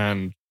right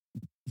hand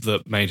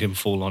that made him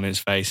fall on his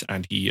face,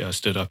 and he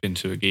stood up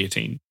into a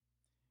guillotine.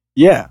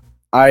 Yeah,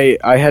 I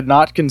had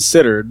not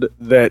considered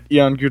that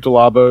Ion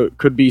Cutelaba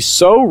could be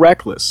so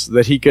reckless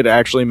that he could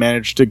actually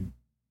manage to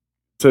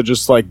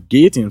just like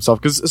guillotine himself,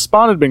 because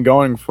Spann had been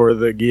going for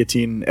the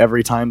guillotine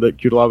every time that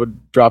Cutelaba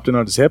dropped in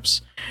on his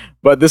hips,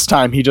 but this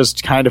time he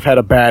just kind of had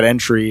a bad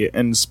entry,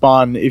 and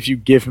Spann, if you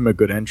give him a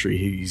good entry,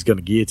 he's going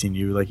to guillotine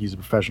you like he's a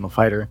professional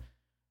fighter.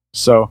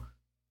 So,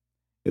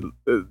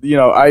 you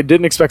know, I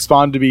didn't expect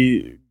Spann to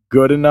be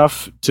good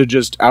enough to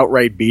just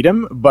outright beat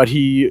him, but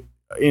he,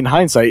 in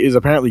hindsight, is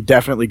apparently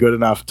definitely good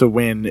enough to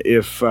win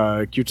if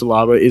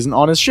Cutelaba isn't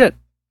on his shit.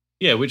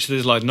 Yeah, which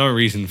there's like no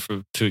reason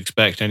to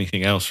expect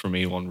anything else from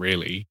Ion,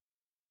 really.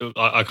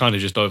 I kind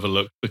of just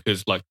overlooked,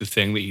 because like the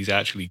thing that he's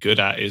actually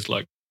good at is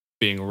like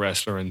being a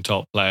wrestler and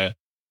top player.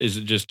 Is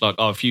it just like,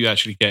 oh, if you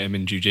actually get him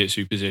in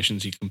jiu-jitsu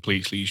positions, he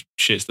completely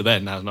shits the bed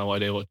and has no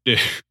idea what to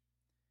do.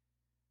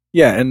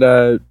 Yeah,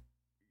 and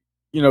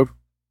you know,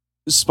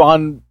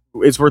 Spann,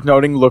 it's worth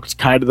noting, looked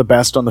kind of the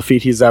best on the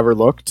feet he's ever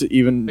looked.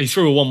 Even he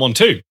threw a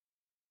 1-1-2.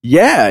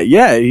 Yeah,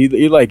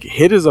 he like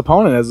hit his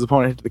opponent as his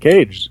opponent hit the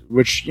cage,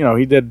 which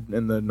he did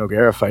in the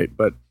Nogueira fight,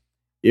 but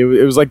it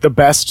was like the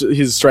best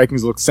his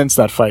striking's looked since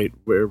that fight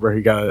where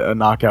he got a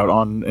knockout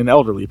on an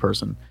elderly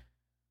person.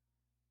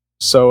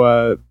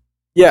 So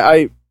yeah,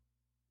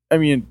 I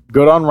mean,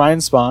 good on Ryan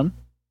Spahn.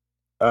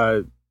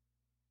 And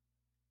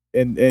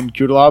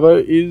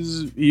Cutelaba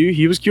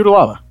he was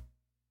Cutelaba.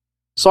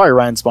 Sorry,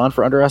 Ryan Spahn,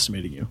 for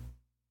underestimating you.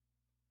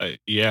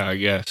 Yeah, I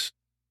guess.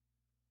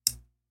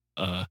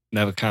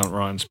 Never count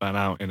Ryan Spahn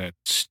out in a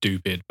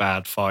stupid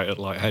bad fight at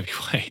light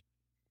heavyweight.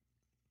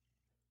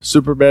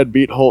 Superbad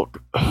beat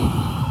Hulk.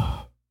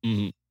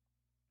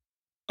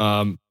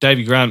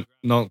 Davey Grant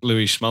knocked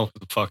Louis Smolka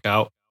the fuck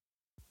out.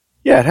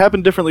 Yeah, it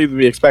happened differently than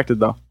we expected,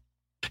 though.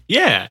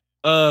 Yeah,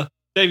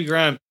 Davey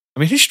Grant. I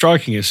mean, his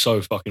striking is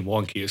so fucking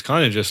wonky. It's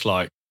kind of just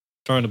like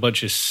throwing a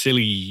bunch of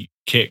silly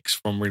kicks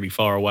from really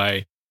far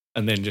away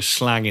and then just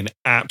slanging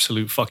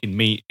absolute fucking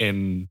meat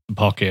in the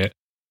pocket.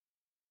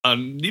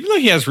 And even though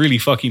he has really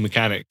fucking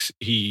mechanics,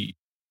 this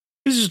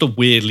is just a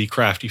weirdly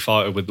crafty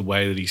fighter with the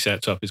way that he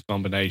sets up his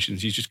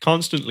combinations. He's just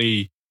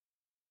constantly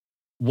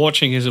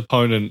watching his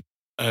opponent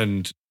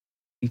and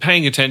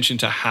paying attention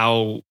to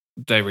how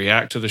they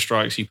react to the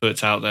strikes he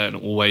puts out there and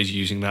always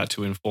using that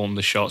to inform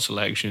the shot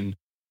selection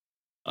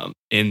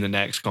in the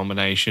next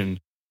combination,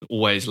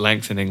 always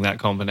lengthening that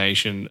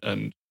combination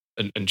and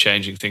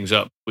changing things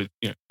up with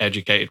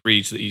educated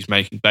reads that he's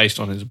making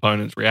based on his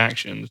opponent's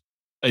reactions.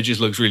 It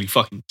just looks really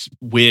fucking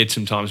weird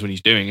sometimes when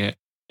he's doing it.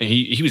 And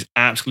he was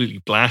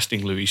absolutely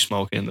blasting Louis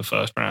Smolka in the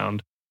first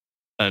round.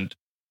 And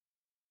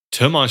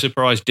to my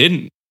surprise,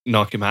 didn't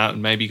knock him out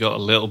and maybe got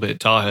a little bit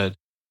tired.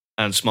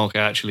 And Smolka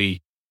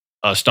actually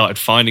started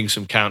finding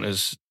some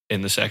counters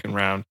in the second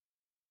round.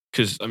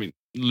 Because, I mean,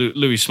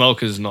 Louis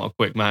Smolka is not a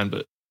quick man,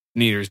 but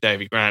neither is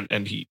Davey Grant.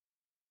 And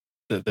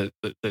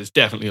there's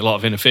definitely a lot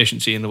of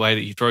inefficiency in the way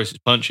that he throws his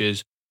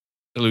punches.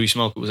 Louis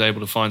Smolka was able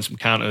to find some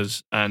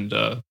counters and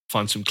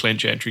find some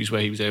clinch entries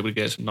where he was able to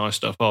get some nice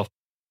stuff off.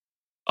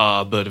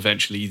 But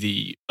eventually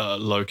the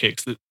low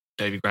kicks that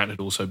Davey Grant had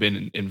also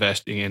been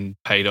investing in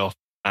paid off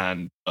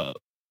and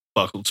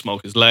buckled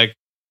Smolka's leg.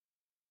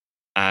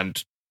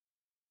 And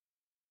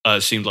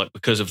it seemed like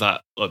because of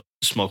that,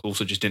 Smolka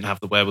also just didn't have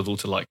the wherewithal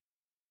to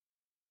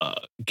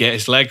get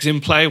his legs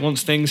in play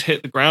once things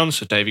hit the ground.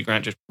 So Davey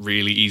Grant just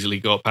really easily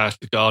got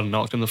past the guard and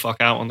knocked him the fuck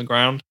out on the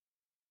ground.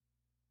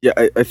 Yeah,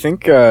 I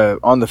think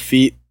on the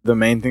feet, the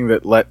main thing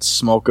that let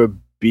Smolka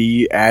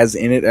be as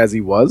in it as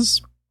he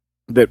was,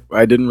 that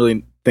I didn't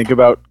really think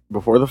about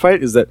before the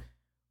fight, is that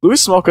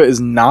Louis Smolka is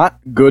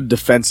not good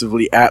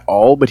defensively at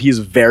all, but he's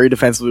very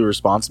defensively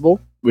responsible,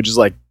 which is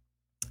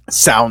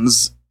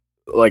sounds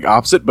like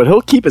opposite, but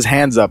he'll keep his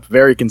hands up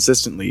very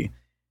consistently.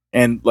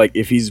 And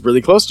if he's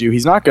really close to you,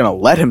 he's not going to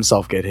let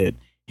himself get hit.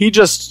 He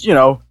just,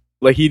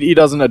 he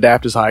doesn't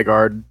adapt his high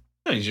guard.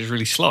 No, he's just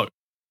really slow.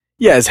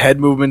 Yeah, his head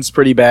movement's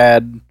pretty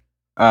bad.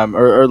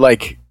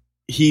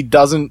 He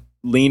doesn't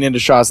lean into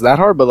shots that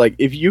hard, but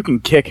if you can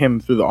kick him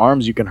through the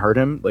arms, you can hurt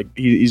him.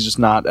 He's just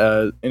not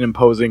an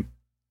imposing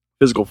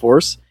physical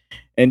force,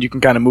 and you can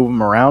kind of move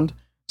him around.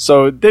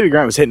 So Davey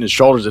Grant was hitting his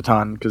shoulders a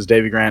ton because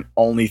Davey Grant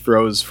only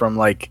throws from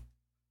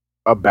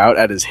about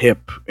at his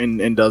hip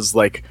and does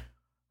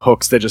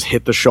hooks that just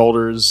hit the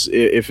shoulders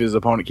if his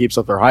opponent keeps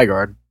up their high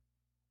guard.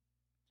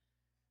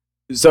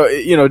 So,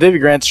 Davey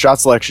Grant's shot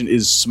selection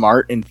is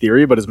smart in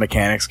theory, but his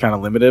mechanics kind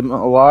of limit him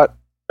a lot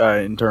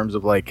in terms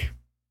of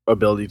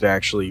ability to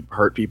actually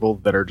hurt people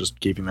that are just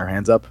keeping their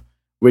hands up,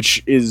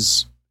 which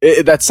is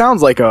that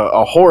sounds like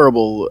a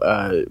horrible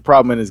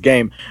problem in his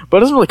game, but it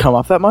doesn't really come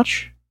up that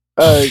much.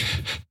 Yeah,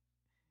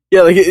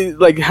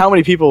 how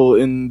many people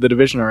in the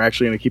division are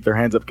actually going to keep their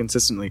hands up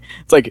consistently?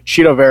 It's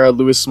Chito Vera,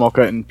 Louis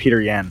Smolka, and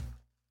Peter Yan,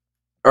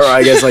 or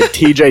I guess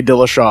TJ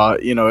Dillashaw.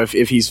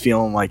 If he's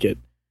feeling like it.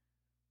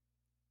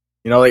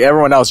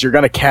 Everyone else, you're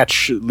going to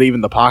catch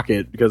leaving the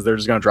pocket because they're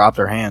just going to drop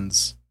their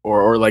hands.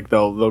 Or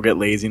they'll get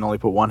lazy and only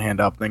put one hand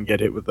up, then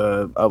get hit with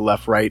a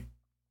left-right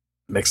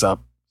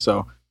mix-up.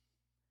 So,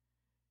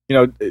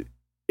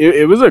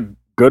 it was a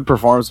good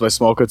performance by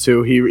Smolka,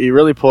 too. He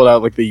really pulled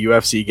out the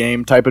UFC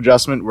game type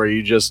adjustment where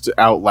you just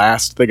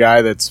outlast the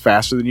guy that's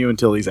faster than you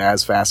until he's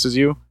as fast as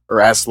you,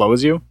 or as slow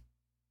as you.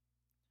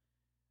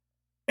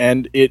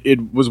 And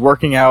it was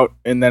working out,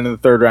 and then in the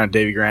third round,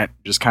 Davey Grant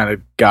just kind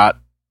of got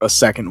a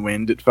second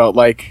wind, it felt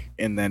like,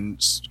 and then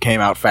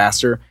came out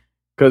faster.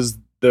 Because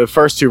the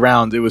first two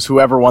rounds, it was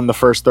whoever won the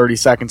first 30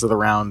 seconds of the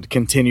round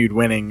continued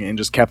winning and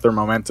just kept their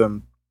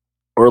momentum,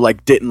 or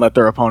didn't let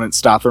their opponent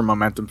stop their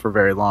momentum for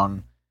very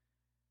long.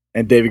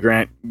 And Davey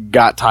Grant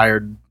got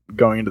tired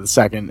going into the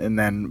second, and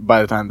then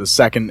by the time the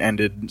second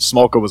ended,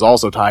 Smolka was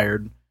also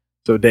tired,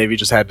 so Davey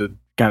just had to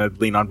kind of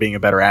lean on being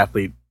a better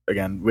athlete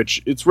again,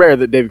 which it's rare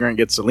that Davey Grant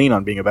gets to lean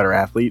on being a better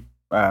athlete.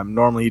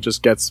 Normally he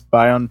just gets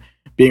by on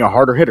being a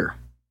harder hitter,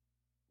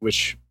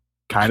 which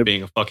kind of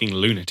being a fucking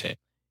lunatic.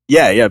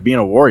 Yeah, being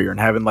a warrior and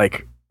having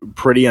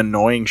pretty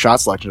annoying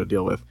shot selection to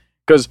deal with.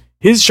 Because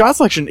his shot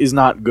selection is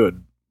not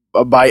good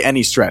by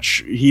any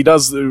stretch. He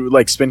does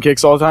spin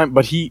kicks all the time,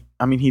 but he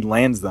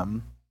lands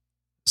them.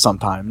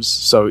 sometimes,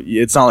 so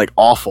it's not like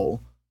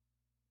awful.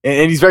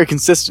 And he's very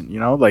consistent, you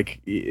know. Like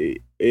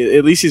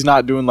at least he's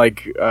not doing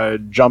like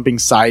jumping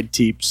side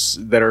teeps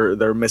that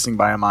are missing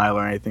by a mile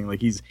or anything.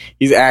 Like he's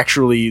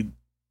actually,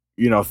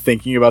 you know,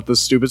 thinking about the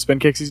stupid spin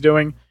kicks he's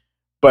doing.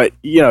 But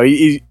you know,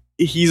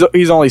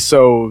 he's only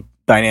so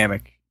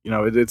dynamic. You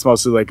know, it's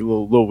mostly like a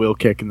little wheel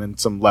kick and then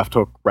some left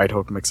hook, right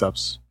hook mix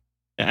ups.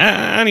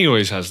 And he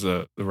always has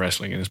the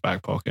wrestling in his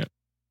back pocket.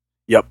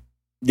 Yep.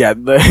 Yeah,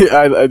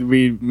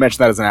 we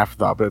mentioned that as an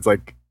afterthought, but it's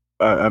like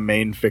a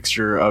main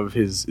fixture of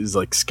his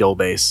like skill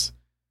base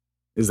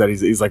is that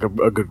he's like a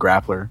good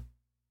grappler.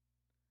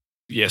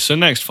 Yeah, so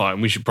next fight,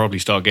 and we should probably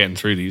start getting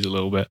through these a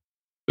little bit.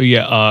 But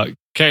yeah,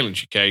 Katlynn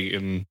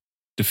Chookagian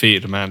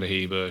defeated Amanda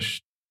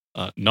Hebus,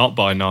 not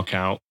by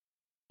knockout.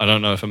 I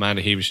don't know if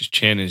Amanda Hebus'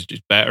 chin is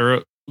just better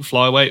at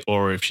flyweight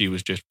or if she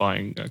was just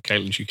fighting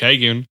Katlynn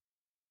Chookagian.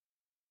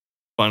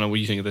 Find out what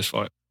you think of this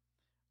fight.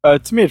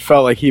 To me, it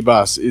felt like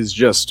Hebus is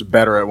just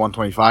better at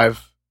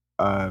 125.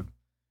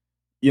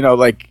 You know,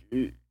 like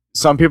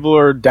some people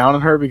are down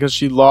on her because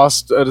she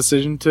lost a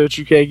decision to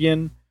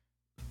Chookagian,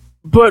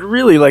 but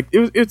really, like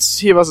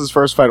it's Hebus'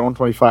 first fight at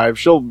 125.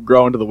 She'll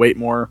grow into the weight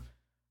more.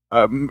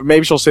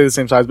 Maybe she'll stay the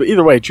same size, but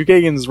either way,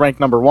 Chookagian's ranked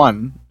number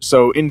 1.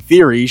 So in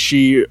theory,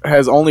 she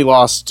has only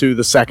lost to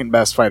the second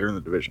best fighter in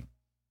the division.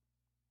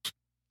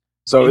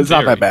 So it's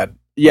not that bad.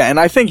 Yeah, and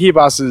I think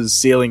Hebus'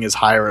 ceiling is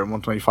higher at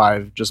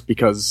 125 just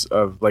because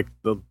of like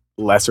the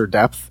lesser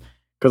depth.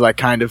 Because I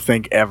kind of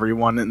think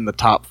everyone in the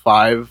top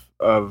 5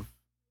 of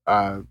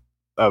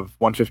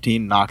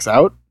 115 knocks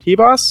out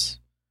Hebus.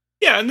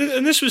 Yeah, and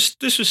this was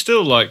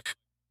still like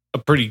a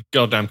pretty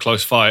goddamn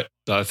close fight.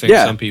 That I think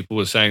some people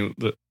were saying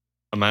that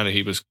Amanda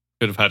Hebus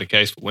could have had a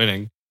case for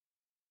winning.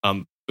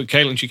 But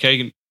Katlynn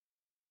Chookagian,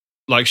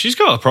 like, she's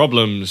got her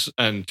problems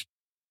and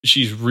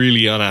she's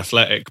really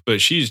unathletic,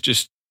 but she's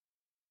just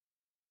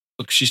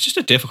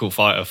a difficult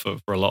fighter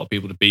for a lot of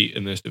people to beat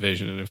in this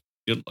division. And if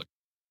you're like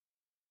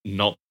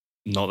not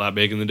that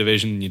big in the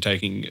division, you're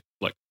taking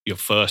like your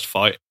first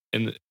fight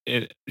in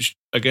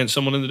against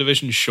someone in the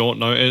division short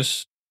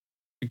notice.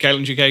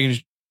 Katlynn Chookagian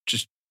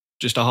is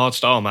just a hard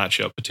style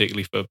matchup,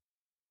 particularly for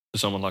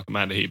someone like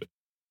Amanda Hebus,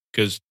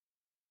 because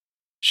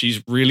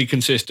she's really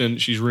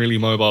consistent, she's really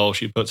mobile,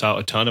 she puts out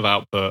a ton of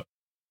output,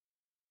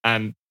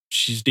 and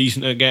she's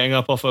decent at getting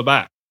up off her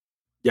back.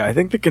 Yeah, I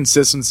think the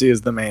consistency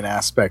is the main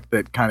aspect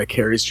that kind of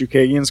carries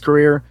Chookagian's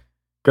career,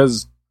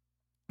 because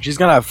she's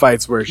going to have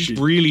fights where she's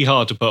really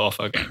hard to put off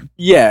her game.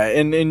 Yeah,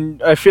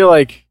 and I feel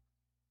like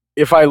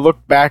if I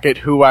look back at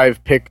who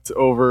I've picked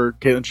over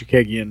Katlynn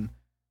Chookagian,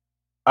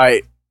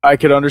 I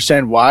could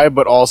understand why,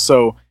 but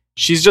also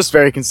she's just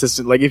very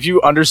consistent. Like, if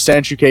you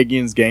understand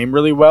Chookagian's game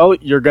really well,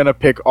 you're going to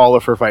pick all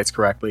of her fights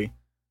correctly.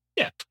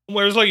 Yeah,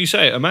 whereas like you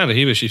say, Amanda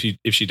Hebus,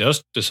 if she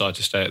does decide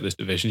to stay at this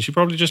division, she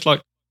probably just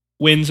like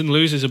wins and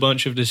loses a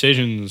bunch of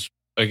decisions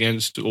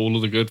against all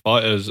of the good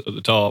fighters at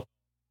the top,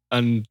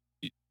 and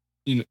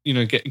you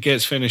know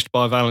gets finished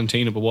by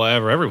Valentina, but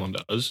whatever, everyone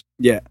does.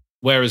 Yeah.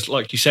 Whereas,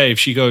 like you say, if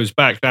she goes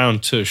back down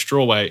to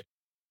strawweight,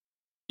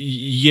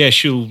 yeah,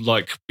 she'll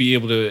like be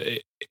able to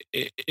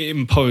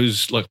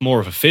impose like more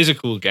of a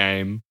physical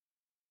game,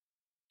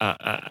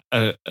 and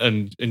you're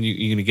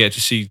going to get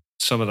to see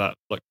some of that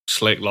like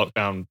slick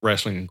lockdown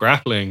wrestling and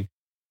grappling.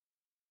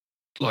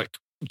 Like,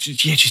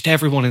 yeah, just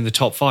everyone in the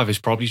top 5 is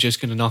probably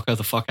just going to knock her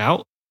the fuck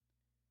out.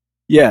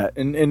 Yeah,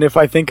 and if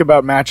I think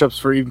about matchups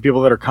for even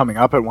people that are coming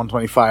up at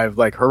 125,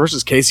 like her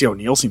versus Casey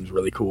O'Neill seems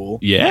really cool.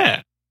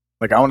 Yeah.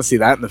 Like, I want to see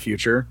that in the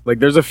future. Like,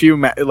 there's a few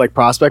like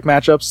prospect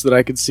matchups that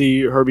I could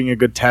see her being a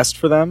good test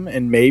for them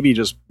and maybe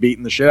just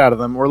beating the shit out of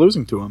them or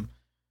losing to them.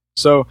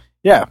 So,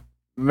 yeah,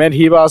 Med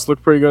Hebus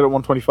looked pretty good at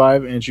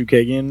 125 and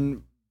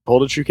Chookagian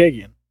pulled a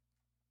Chookagian.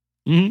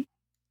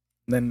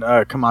 Mm-hmm. And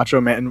then Camacho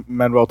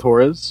Manuel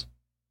Torres.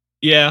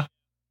 Yeah,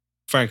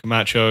 Frank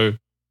Camacho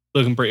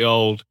looking pretty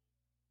old.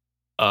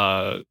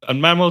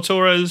 And Manuel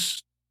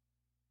Torres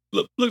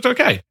looked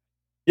okay.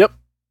 Yep.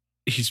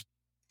 He's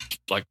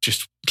like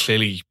just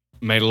clearly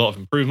made a lot of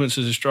improvements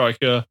as a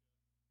striker.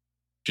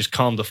 Just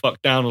calmed the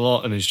fuck down a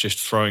lot and is just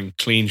throwing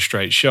clean,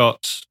 straight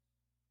shots.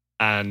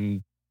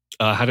 And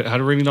had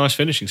a really nice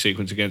finishing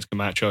sequence against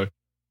Camacho.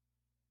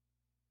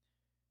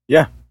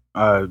 Yeah.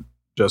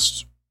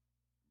 Just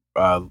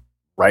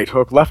right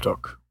hook, left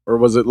hook. Or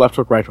was it left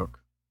hook, right hook?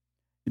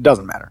 It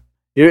doesn't matter.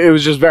 It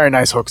was just very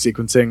nice hook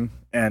sequencing,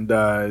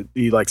 and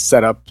he like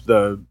set up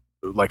the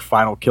like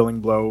final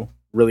killing blow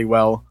really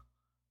well.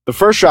 The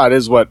first shot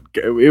is what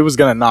it was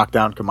going to knock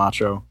down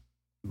Camacho,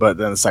 but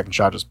then the second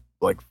shot just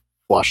like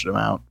flushed him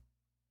out.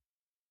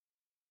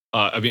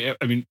 I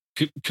mean,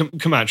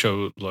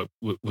 Camacho like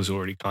was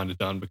already kind of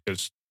done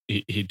because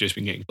he'd just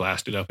been getting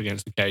blasted up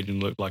against the cage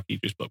and looked like he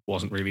just like,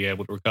 wasn't really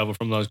able to recover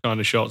from those kind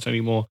of shots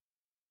anymore.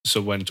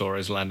 So when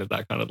Torres landed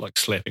that kind of like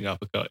slipping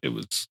uppercut, it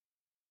was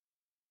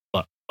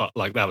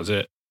like that was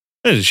it.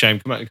 It's a shame.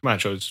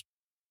 Camacho's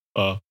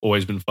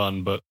always been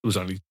fun, but it was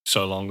only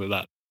so long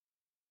that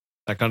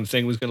kind of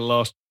thing was going to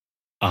last.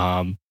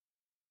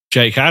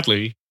 Jake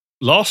Hadley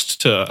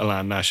lost to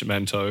Alan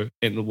Nascimento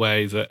in the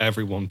way that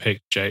everyone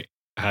picked Jake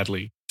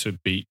Hadley to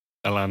beat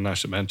Alan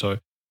Nascimento,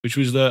 which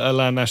was that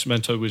Alan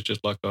Nascimento was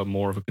just like a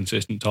more of a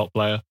consistent top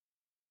player.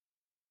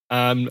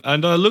 And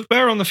looked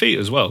better on the feet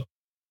as well.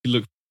 He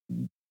looked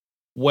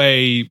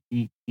way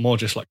more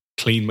just like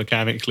clean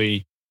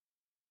mechanically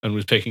and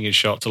was picking his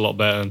shots a lot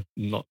better,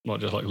 not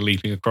just like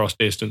leaping across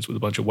distance with a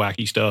bunch of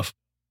wacky stuff.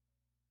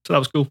 So that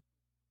was cool.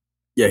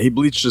 Yeah, he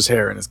bleached his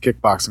hair and his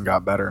kickboxing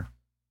got better.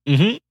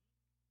 Mm-hmm.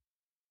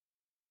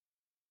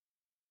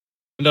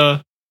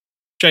 And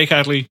Jake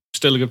Hadley,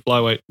 still a good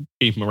flyweight.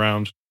 Keep him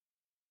around.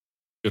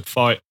 Good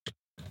fight.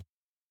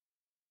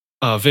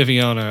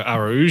 Viviana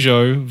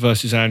Araújo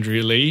versus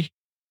Andrea Lee.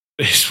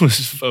 This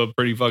was a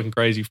pretty fucking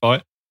crazy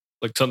fight.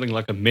 Like something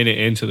like a minute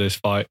into this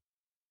fight,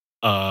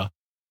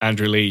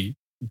 Andrea Lee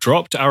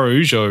dropped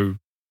Araújo,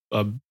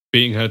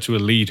 beating her to a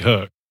lead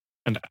hook.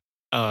 And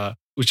it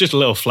was just a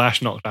little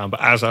flash knockdown,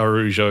 but as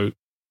Araújo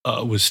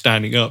was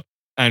standing up,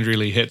 Andrea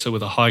Lee hits her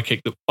with a high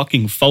kick that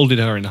fucking folded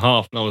her in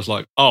half. And I was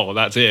like, oh, well,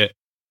 that's it.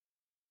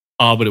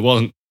 But it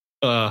wasn't.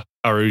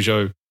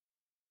 Araújo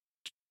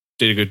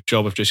did a good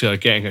job of just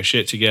getting her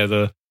shit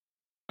together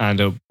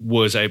and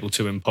was able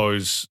to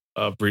impose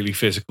a really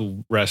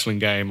physical wrestling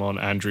game on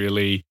Andrea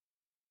Lee,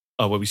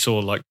 where we saw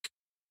like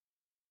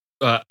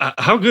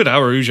how good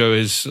Araújo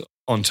is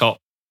on top.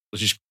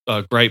 It's just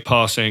great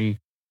passing,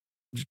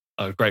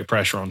 great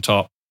pressure on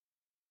top.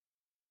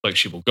 Like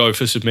she will go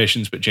for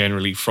submissions, but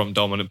generally from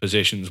dominant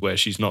positions where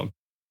she's not,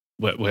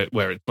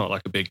 where it's not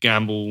like a big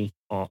gamble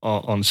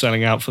on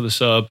selling out for the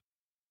sub,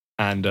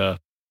 and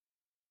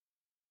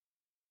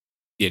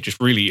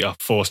just really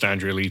forced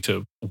Andrea Lee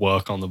to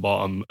work on the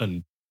bottom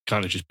and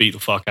kind of just beat the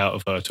fuck out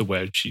of her to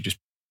where she just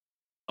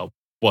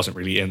wasn't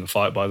really in the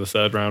fight by the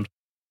third round.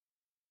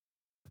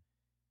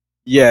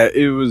 Yeah,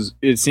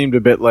 it seemed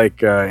a bit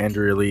like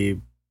Andrea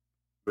Lee,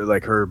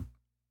 like her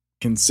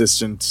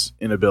consistent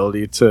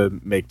inability to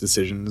make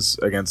decisions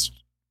against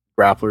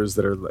grapplers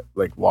that are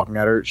like walking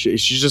at her.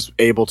 She's just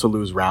able to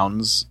lose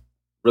rounds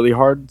really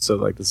hard. So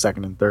like the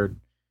second and third,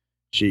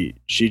 she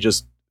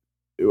just,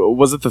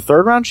 was it the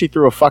third round? She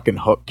threw a fucking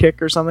hook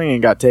kick or something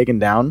and got taken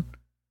down.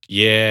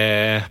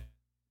 Yeah,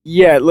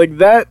 like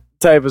that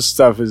type of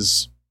stuff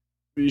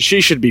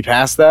she should be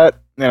past that,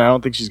 and I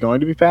don't think she's going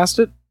to be past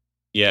it.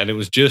 Yeah, and it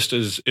was just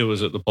as it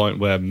was at the point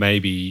where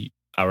maybe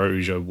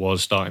Araújo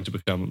was starting to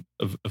become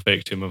a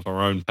victim of her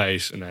own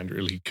pace, and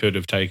Andrea Lee could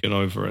have taken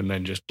over, and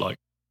then just like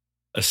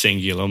a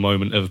singular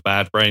moment of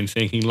bad brain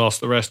thinking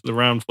lost the rest of the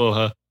round for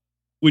her,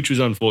 which was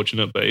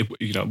unfortunate. But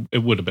it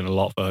would have been a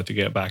lot for her to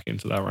get back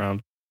into that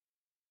round.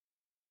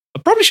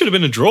 It probably should have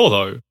been a draw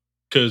though,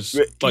 because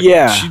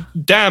she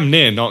damn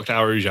near knocked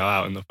Araújo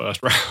out in the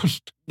first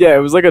round. Yeah, it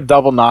was like a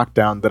double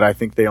knockdown that I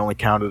think they only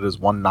counted as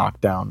one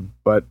knockdown,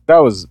 but that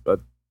was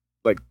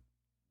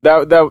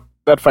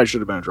that fight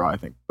should have been a draw, I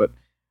think. But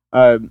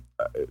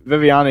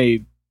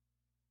Viviane,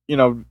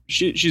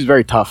 she's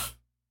very tough,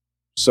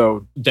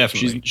 so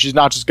definitely she's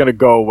not just gonna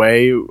go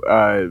away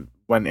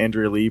when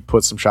Andrea Lee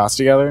puts some shots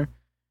together.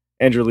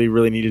 Andrea Lee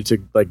really needed to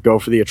like go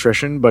for the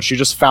attrition, but she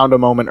just found a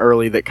moment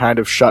early that kind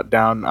of shut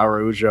down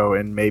Araújo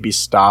and maybe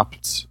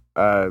stopped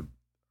her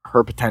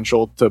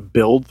potential to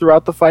build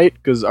throughout the fight,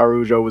 because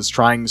Araújo was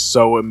trying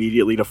so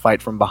immediately to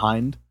fight from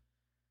behind,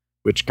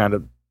 which kind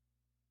of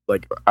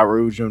like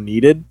Araújo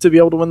needed to be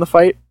able to win the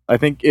fight. I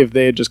think if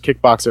they had just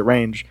kickboxed at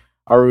range,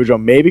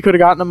 Araújo maybe could have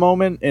gotten a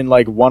moment and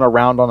like won a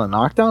round on a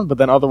knockdown, but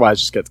then otherwise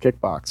just gets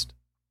kickboxed.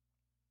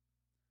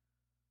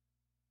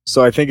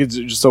 So I think it's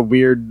just a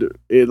weird,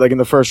 like in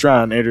the first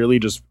round, Andrea Lee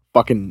just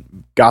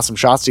fucking got some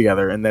shots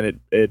together, and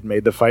then it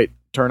made the fight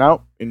turn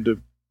out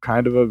into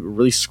kind of a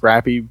really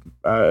scrappy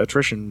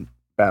attrition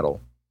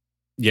battle.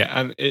 Yeah,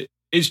 and it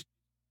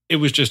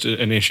was just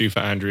an issue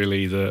for Andrea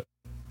Lee that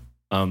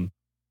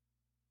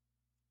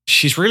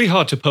she's really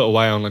hard to put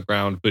away on the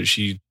ground, but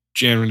she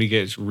generally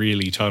gets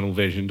really tunnel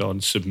visioned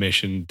on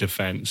submission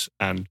defense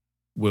and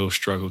will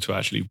struggle to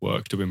actually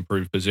work to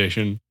improve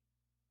position.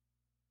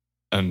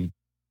 And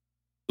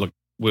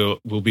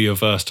will be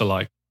averse to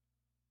like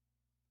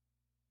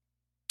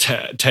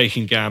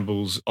taking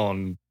gambles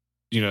on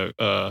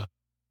a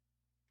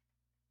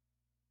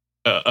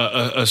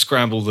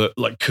scramble that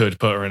like could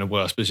put her in a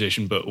worse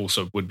position, but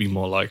also would be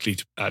more likely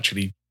to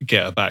actually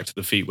get her back to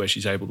the feet where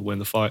she's able to win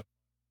the fight.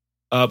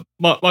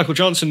 Michael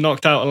Johnson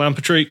knocked out Alan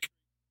Patrick.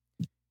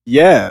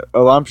 Yeah,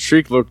 Alan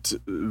Patrick looked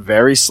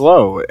very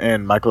slow,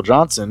 and Michael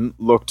Johnson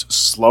looked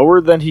slower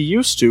than he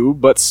used to,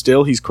 but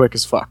still he's quick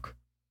as fuck.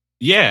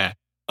 Yeah.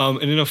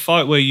 And in a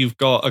fight where you've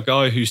got a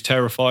guy who's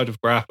terrified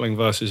of grappling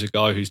versus a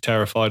guy who's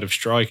terrified of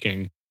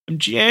striking, I'm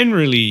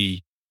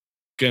generally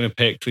going to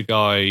pick the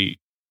guy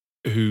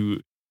who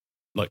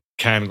like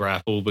can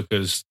grapple,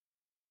 because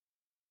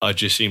it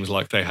just seems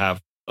like they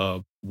have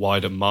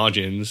wider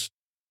margins.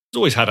 He's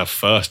always had a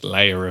first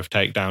layer of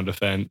takedown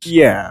defense.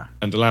 Yeah.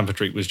 And Alan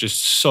Patrick was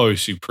just so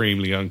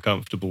supremely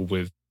uncomfortable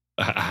with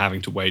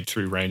having to wade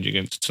through range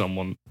against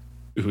someone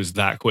who was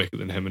that quicker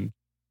than him and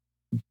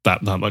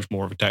that much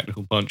more of a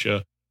technical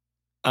puncher.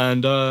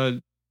 And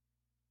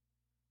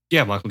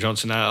yeah, Michael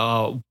Johnson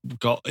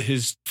got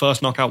his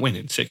first knockout win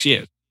in 6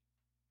 years.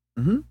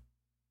 Mm-hmm.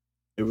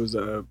 It was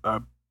a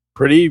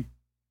pretty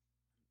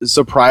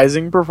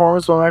surprising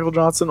performance by Michael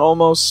Johnson,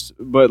 almost,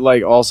 but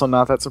like also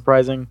not that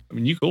surprising. I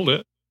mean, you called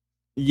it.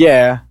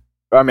 Yeah,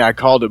 I mean, I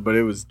called it, but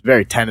it was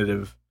very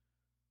tentative.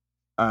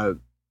 But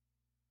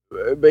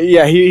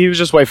yeah, he was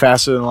just way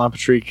faster than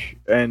Patrick,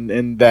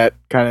 and that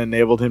kind of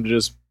enabled him to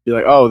just be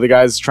like, oh, the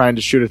guy's trying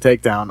to shoot a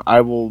takedown.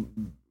 I will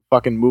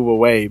fucking move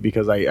away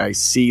because I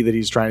see that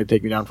he's trying to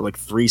take me down for like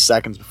 3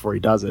 seconds before he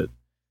does it.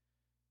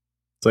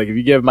 It's like if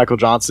you give Michael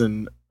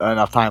Johnson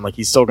enough time, like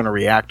he's still going to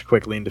react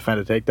quickly and defend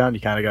a takedown.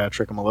 You kind of got to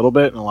trick him a little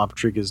bit, and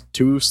Patrick is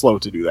too slow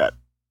to do that.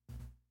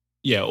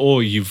 Yeah,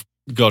 or you've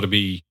got to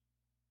be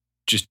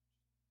just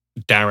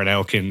Darren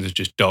Elkins,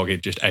 just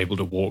dogged, just able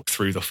to walk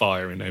through the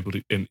fire and able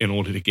to in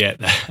order to get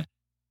there.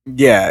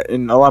 Yeah,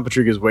 and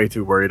Patrick is way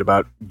too worried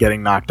about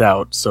getting knocked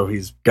out, so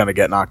he's gonna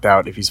get knocked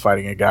out if he's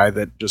fighting a guy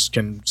that just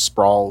can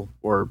sprawl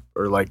or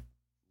like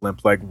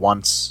limp leg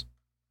once.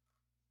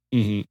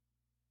 Mm-hmm.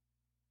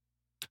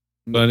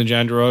 Bernard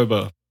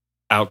Jandiroba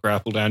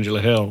out-grappled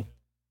Angela Hill.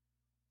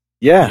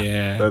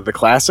 Yeah. The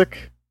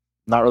classic.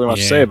 Not really much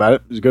to say about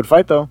it. It was a good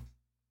fight, though.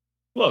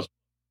 It was.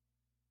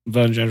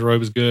 Bernard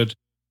Jandiroba's good.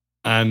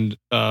 And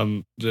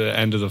the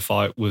end of the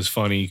fight was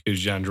funny because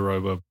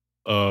Jandiroba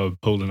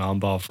pulled an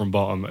armbar from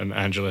bottom and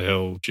Angela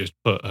Hill just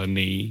put her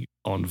knee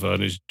on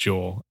Verna's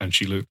jaw and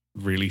she looked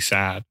really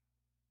sad.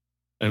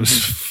 And it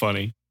was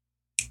funny.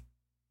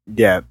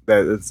 Yeah,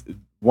 that's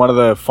one of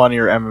the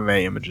funnier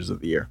MMA images of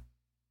the year.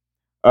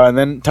 And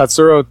then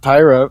Tatsuro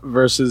Taira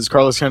versus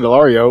Carlos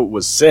Candelario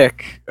was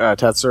sick.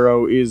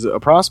 Tatsuro is a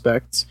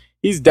prospect.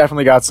 He's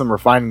definitely got some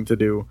refining to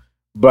do,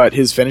 but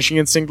his finishing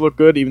instinct looked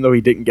good, even though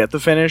he didn't get the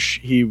finish.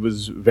 He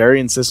was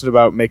very insistent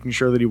about making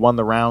sure that he won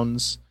the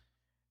rounds,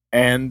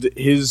 and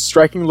his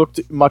striking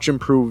looked much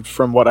improved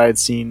from what I had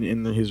seen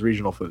in his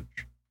regional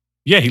footage.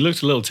 Yeah, he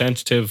looked a little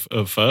tentative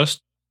at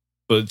first,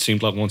 but it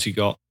seemed like once he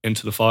got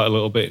into the fight a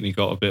little bit and he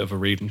got a bit of a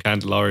read on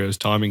Candelario's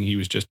timing, he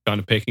was just kind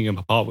of picking him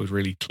apart with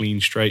really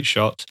clean, straight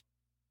shots.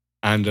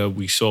 And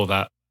we saw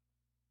that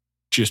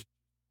just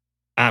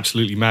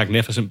absolutely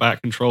magnificent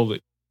back control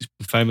that he's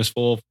been famous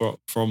for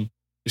from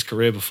his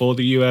career before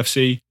the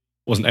UFC.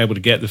 Wasn't able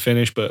to get the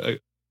finish, but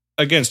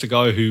against a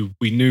guy who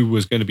we knew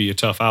was going to be a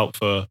tough out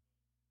for,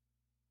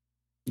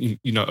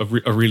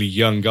 a really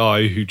young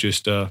guy who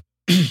just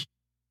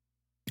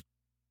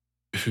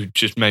who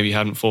just maybe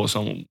hadn't fought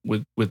someone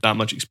with that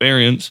much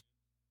experience.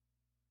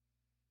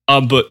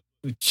 But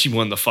she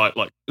won the fight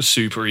like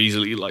super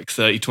easily, like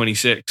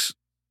 30-26.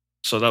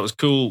 So that was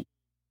cool.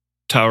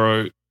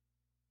 Taro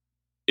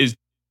is,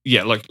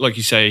 like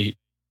you say,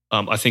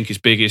 I think his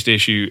biggest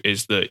issue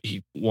is that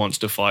he wants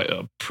to fight at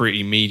a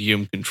pretty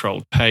medium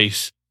controlled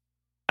pace.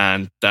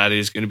 And that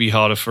is going to be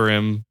harder for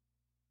him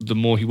the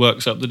more he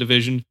works up the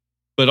division.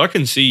 But I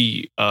can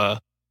see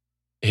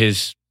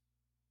his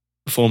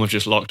form of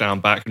just lockdown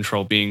back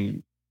control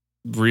being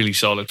really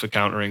solid for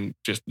countering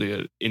just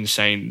the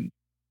insane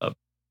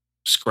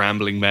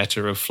scrambling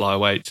meta of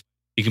flyweights.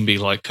 He can be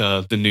like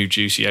the new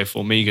Jussier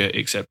Formiga,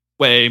 except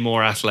way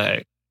more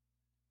athletic.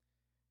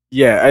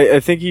 Yeah, I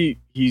think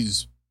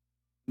he's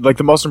like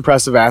the most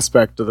impressive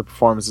aspect of the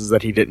performance is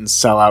that he didn't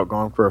sell out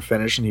going for a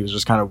finish, and he was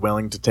just kind of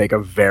willing to take a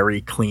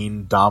very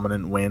clean,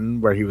 dominant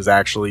win where he was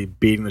actually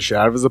beating the shit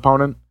out of his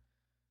opponent.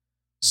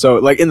 So,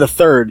 like, in the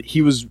third,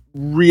 he was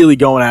really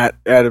going at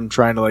him,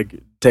 trying to, like,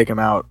 take him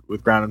out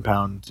with ground and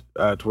pound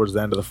towards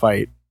the end of the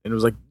fight. And it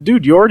was like,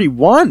 dude, you already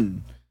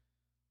won!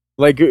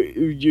 Like,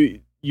 you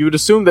would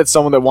assume that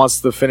someone that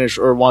wants to finish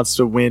or wants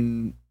to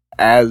win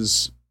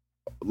as,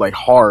 like,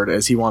 hard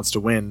as he wants to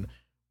win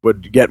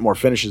would get more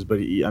finishes, but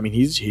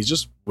he's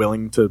just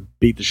willing to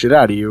beat the shit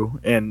out of you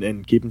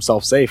and keep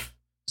himself safe.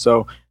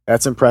 So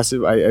that's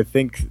impressive. I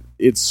think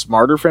it's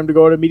smarter for him to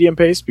go at a medium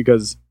pace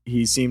because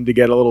he seemed to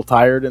get a little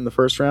tired in the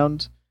first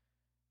round.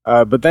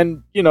 But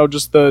then,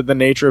 just the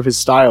nature of his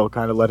style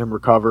kind of let him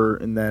recover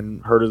and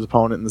then hurt his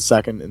opponent in the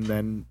second and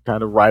then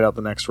kind of ride out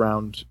the next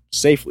round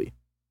safely.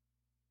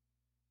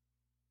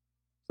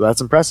 So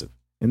that's impressive.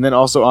 And then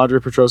also Andrei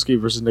Petroski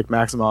versus Nick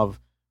Maximov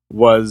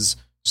was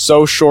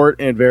so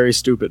short and very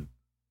stupid.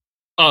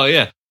 Oh,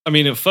 yeah. I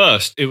mean, at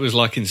first, it was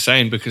like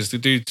insane because the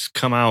dudes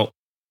come out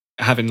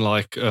having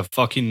like a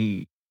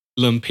fucking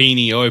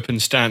Lumpini open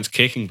stance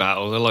kicking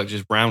battle. They're like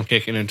just round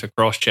kicking into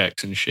cross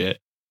checks and shit.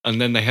 And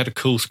then they had a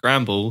cool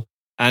scramble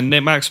and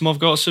Nick Maximov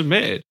got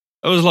submitted.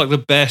 It was like the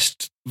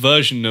best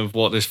version of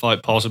what this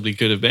fight possibly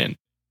could have been.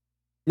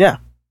 Yeah,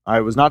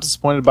 I was not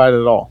disappointed by it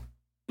at all.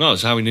 No,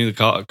 it's how we knew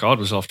the card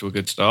was off to a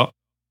good start.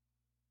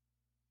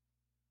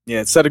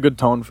 Yeah, it set a good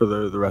tone for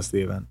the rest of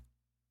the event.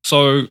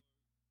 So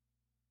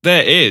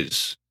there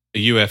is a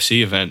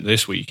UFC event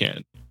this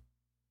weekend.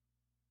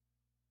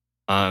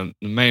 The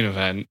main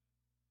event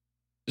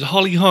is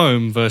Holly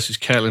Holm versus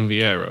Katlynn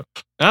Vierra.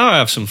 Now I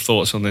have some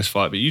thoughts on this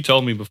fight, but you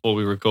told me before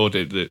we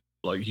recorded that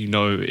like you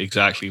know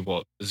exactly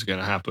what is going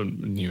to happen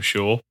and you're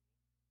sure.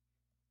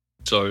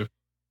 So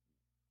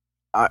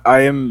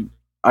I am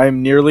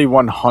I'm nearly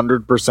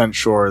 100%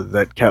 sure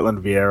that Katlynn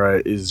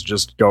Vierra is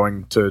just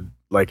going to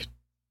like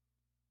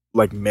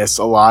miss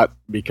a lot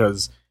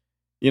because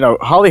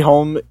Holly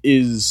Holm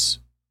is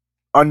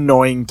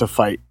annoying to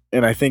fight,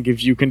 and I think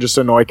if you can just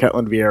annoy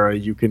Katlynn Vierra,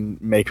 you can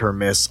make her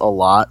miss a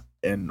lot.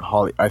 And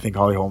I think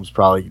Holly Holm's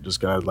probably just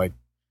gonna like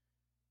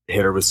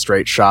hit her with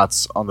straight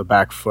shots on the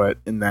back foot,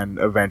 and then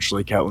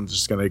eventually Katlynn's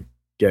just gonna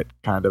get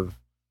kind of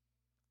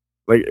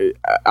like,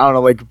 I don't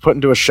know, like put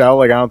into a shell.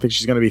 Like I don't think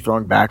she's gonna be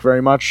throwing back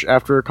very much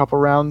after a couple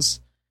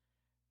rounds,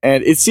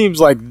 and it seems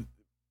like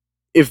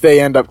if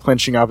they end up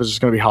clinching up, it's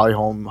just going to be Holly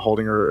Holm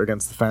holding her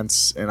against the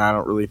fence, and I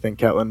don't really think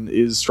Katlynn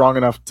is strong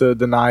enough to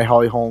deny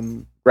Holly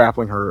Holm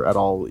grappling her at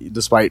all,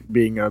 despite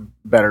being a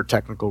better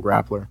technical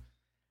grappler.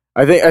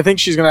 I think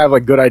she's going to have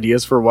like good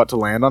ideas for what to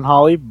land on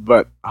Holly,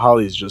 but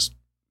Holly's just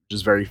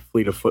very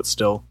fleet of foot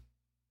still.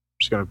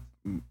 She's going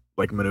to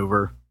like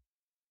maneuver.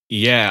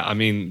 Yeah, I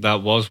mean,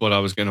 that was what I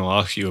was going to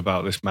ask you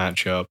about this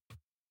matchup,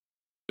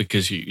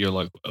 because you're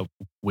like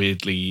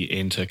weirdly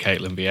into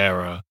Katlynn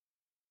Vierra.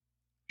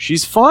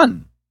 She's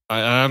fun.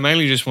 I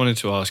mainly just wanted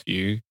to ask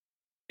you,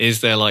 is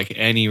there like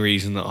any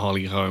reason that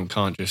Holly Holm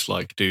can't just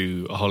like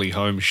do Holly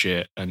Holm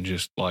shit and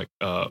just like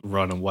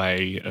run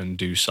away and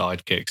do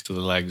side kicks to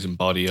the legs and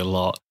body a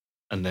lot,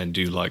 and then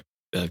do like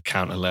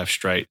counter left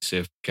straights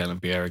if Katlynn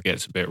Vierra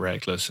gets a bit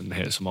reckless and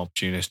hit some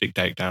opportunistic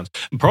takedowns,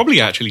 and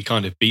probably actually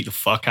kind of beat the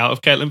fuck out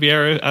of Katlynn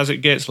Vierra as it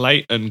gets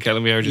late and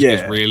Katlynn Vierra just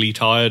gets really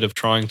tired of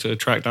trying to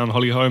track down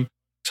Holly Holm.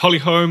 Holly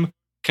Holm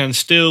can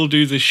still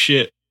do this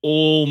shit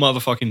all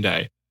motherfucking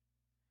day.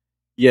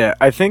 Yeah,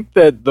 I think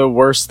that the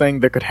worst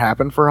thing that could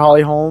happen for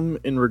Holly Holm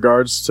in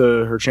regards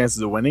to her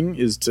chances of winning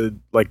is to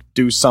like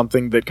do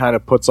something that kind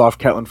of puts off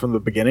Katlynn from the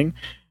beginning,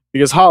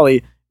 because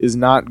Holly is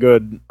not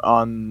good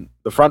on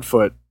the front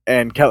foot,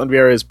 and Katlynn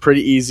Vierra is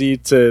pretty easy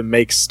to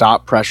make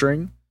stop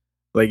pressuring.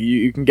 Like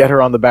you can get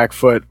her on the back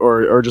foot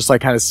or just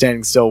like kind of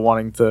standing still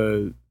wanting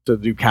to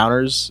do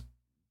counters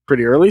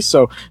pretty early.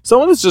 So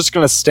someone that's just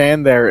going to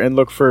stand there and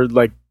look for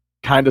like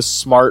kind of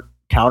smart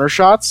counter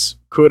shots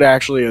could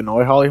actually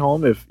annoy Holly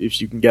Holm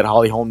if you can get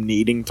Holly Holm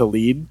needing to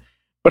lead.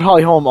 But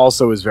Holly Holm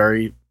also is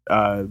very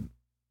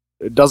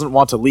doesn't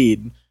want to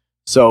lead,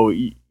 so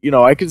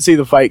I could see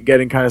the fight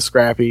getting kind of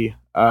scrappy.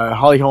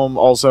 Holly Holm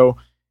also,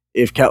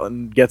 if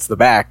Katlynn gets the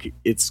back,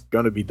 it's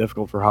going to be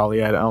difficult for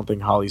Holly. I don't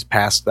think Holly's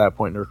past that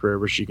point in her career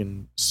where she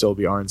can still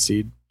be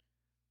RNC'd.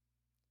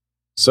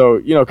 So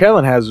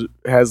Katlynn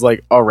has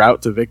like a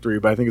route to victory,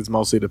 but I think it's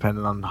mostly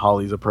dependent on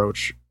Holly's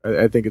approach.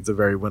 I think it's a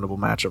very winnable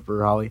matchup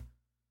for Holly.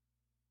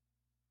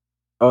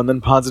 Oh, and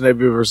then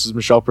Ponzinibbio versus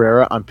Michelle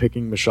Pereira. I'm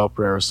picking Michelle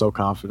Pereira so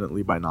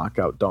confidently by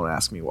knockout. Don't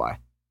ask me why.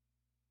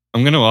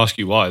 I'm going to ask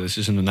you why. This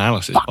is an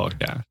analysis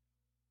podcast.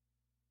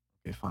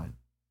 Okay, fine.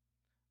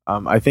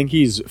 I think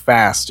he's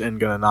fast and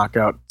going to knock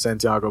out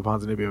Santiago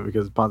Ponzinibbio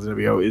because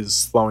Ponzinibbio is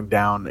slowing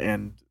down,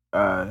 and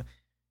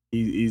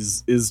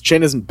his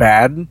chin isn't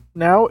bad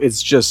now.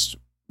 It's just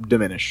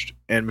diminished.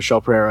 And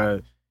Michelle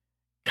Pereira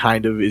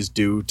kind of is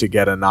due to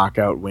get a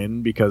knockout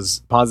win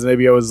because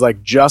Ponzinibbio is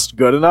like just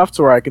good enough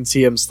to where I can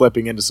see him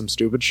slipping into some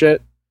stupid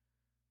shit.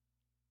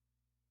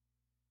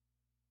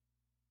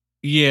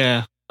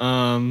 Yeah.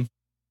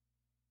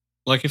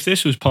 Like if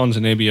this was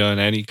Ponzinibbio in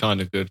any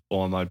kind of good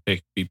form, I'd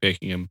be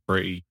picking him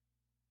pretty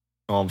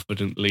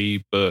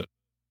confidently, but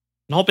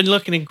not been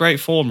looking in great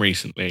form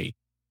recently.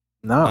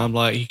 No.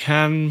 Like he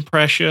can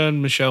pressure,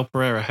 and Michelle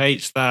Pereira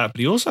hates that,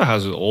 but he also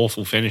has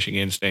awful finishing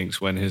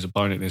instincts when his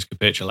opponent is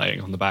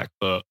capitulating on the back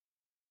foot.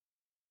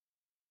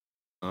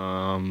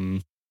 I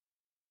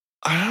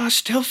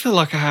still feel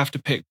like I have to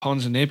pick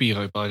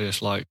Ponzinibbio by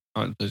just like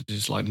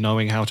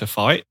knowing how to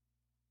fight.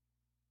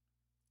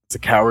 It's a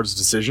coward's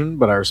decision,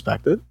 but I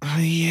respect it.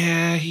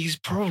 Yeah, he's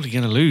probably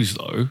gonna lose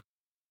though.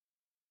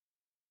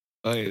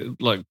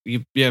 Like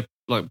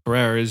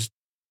Pereira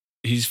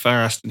he's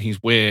fast and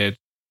he's weird.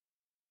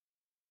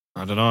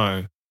 I don't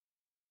know.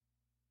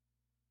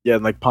 Yeah,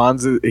 and like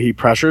Ponz, he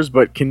pressures,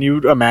 but can you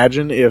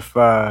imagine if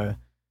Ponzinibbio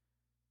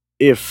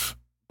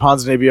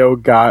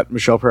got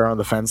Michelle Pereira on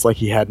the fence like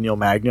he had Neil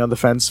Magny on the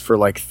fence for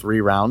like 3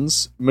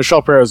 rounds?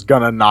 Michelle Pereira's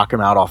gonna knock him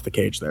out off the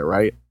cage there,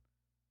 right?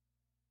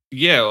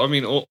 Yeah, I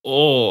mean,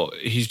 or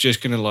he's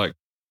just gonna like,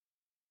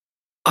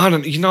 I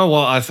don't. You know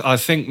what? I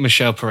think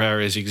Michelle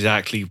Pereira is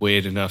exactly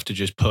weird enough to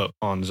just put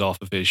Ponz off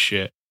of his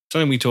shit.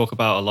 Something we talk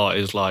about a lot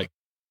is like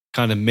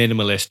kind of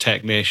minimalist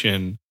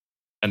technician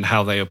and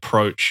how they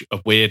approach a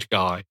weird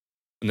guy.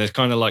 And there's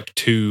kind of like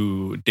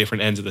 2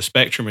 different ends of the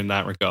spectrum in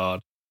that regard.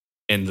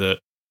 In that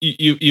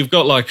you've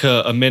got like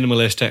a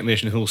minimalist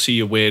technician who'll see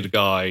a weird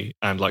guy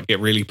and like get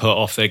really put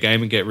off their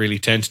game and get really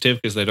tentative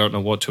because they don't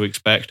know what to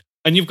expect.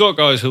 And you've got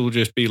guys who'll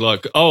just be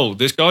like, oh,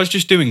 this guy's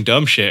just doing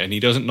dumb shit and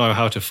he doesn't know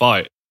how to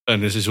fight.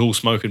 And this is all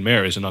smoke and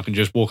mirrors and I can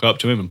just walk up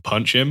to him and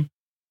punch him.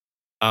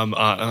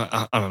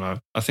 I don't know.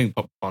 I think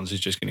Ponz is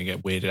just going to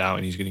get weirded out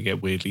and he's going to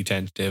get weirdly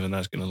tentative, and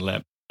that's going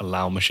to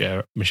allow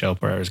Michelle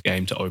Pereira's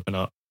game to open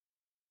up.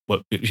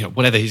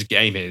 Whatever his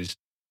game is.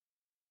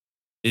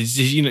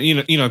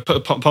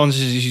 Pons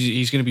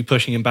he's going to be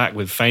pushing him back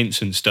with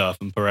feints and stuff,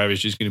 and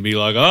Pereira's just going to be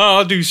like, "Oh,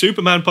 I'll do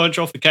Superman punch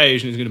off the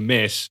cage," and he's going to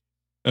miss,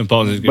 and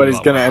Pons is going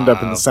to end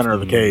up in the center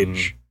of the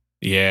cage.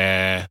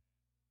 Yeah.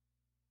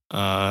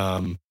 Chidi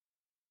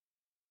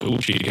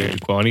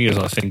Kwani is,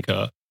 I think,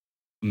 a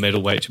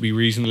middleweight to be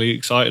reasonably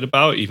excited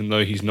about, even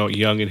though he's not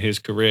young in his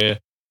career.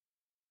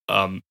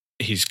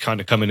 He's kind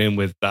of coming in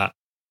with that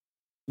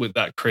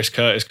Chris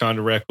Curtis kind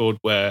of record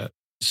where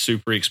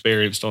super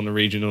experienced on the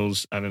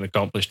regionals and an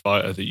accomplished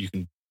fighter that you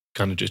can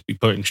kind of just be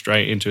putting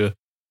straight into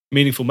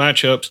meaningful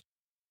matchups.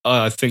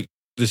 I think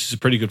this is a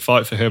pretty good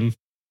fight for him.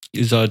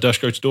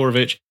 Dushko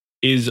Todorovic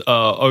is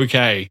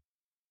okay,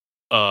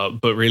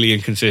 but really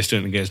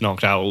inconsistent and gets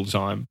knocked out all the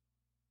time.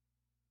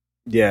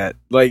 Yeah,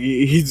 like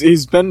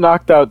he's been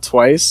knocked out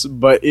twice,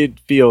 but it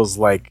feels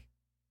like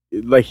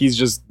he's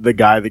just the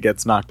guy that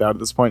gets knocked out at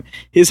this point.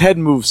 His head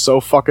moves so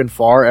fucking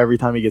far every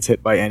time he gets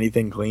hit by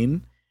anything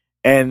clean.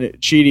 And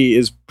Chidi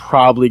is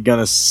probably going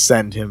to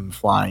send him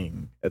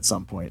flying at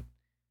some point.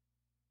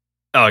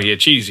 Oh, yeah.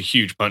 Chidi's a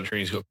huge puncher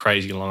and he's got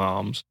crazy long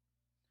arms.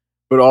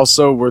 But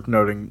also worth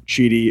noting,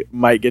 Chidi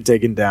might get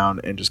taken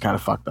down and just kind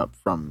of fucked up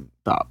from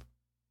top.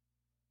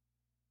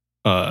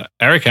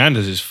 Eric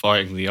Anders is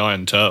fighting the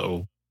Iron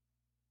Turtle.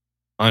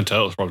 Iron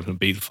Turtle's probably going to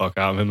beat the fuck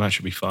out of him. That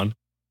should be fun.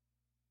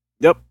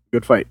 Yep.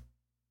 Good fight.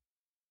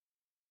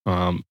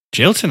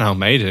 Jilton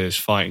Almeida is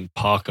fighting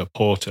Parker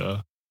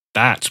Porter.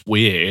 That's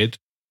weird.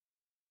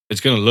 It's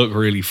going to look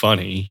really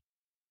funny.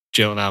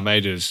 Jilton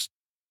Almeida's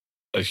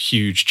a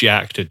huge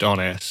jacked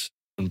Adonis,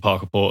 and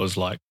Parker Porter's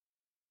like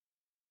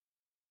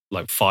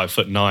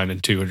 5'9"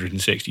 and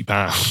 260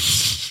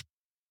 pounds.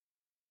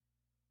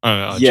 I don't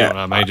know. Yeah, Jilton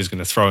Almeida's going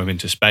to throw him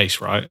into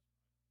space, right?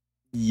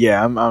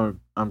 Yeah, I'm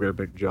going to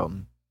pick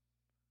Jilton.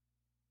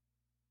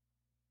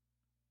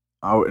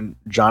 Oh, and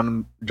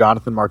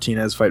Jonathan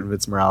Martinez fighting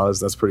Vince Morales.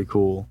 That's pretty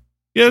cool.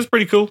 Yeah, that's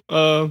pretty cool.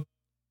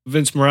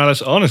 Vince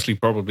Morales, honestly,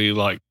 probably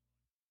like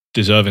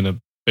deserving a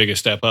bigger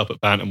step up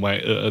at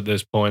bantamweight at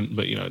this point,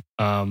 but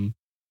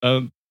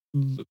but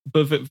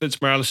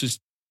Vince Morales is,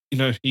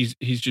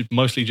 he's just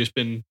mostly just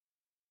been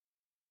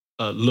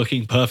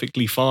looking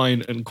perfectly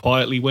fine and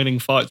quietly winning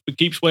fights, but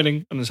keeps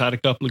winning and has had a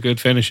couple of good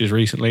finishes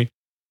recently.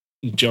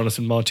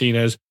 Jonathan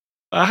Martinez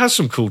has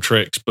some cool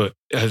tricks, but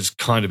has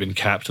kind of been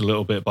capped a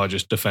little bit by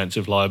just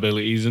defensive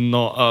liabilities and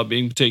not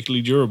being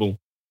particularly durable.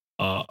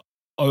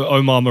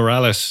 Omar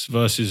Morales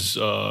versus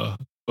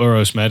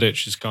Uros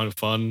Medic is kind of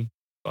fun.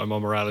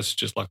 Omar Morales is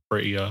just like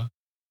pretty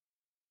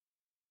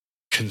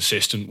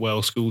consistent,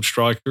 well-schooled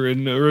striker,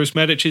 and Uros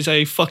Medic is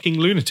a fucking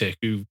lunatic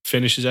who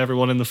finishes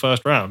everyone in the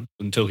first round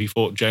until he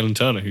fought Jalen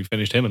Turner, who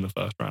finished him in the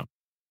first round.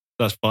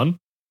 That's fun.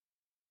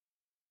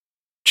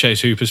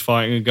 Chase Hooper's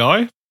fighting a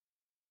guy.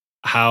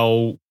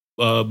 How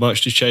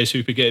much does Chase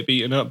Hooper get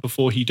beaten up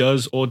before he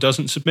does or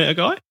doesn't submit a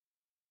guy?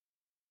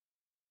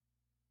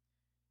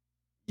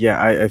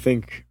 Yeah, I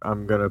think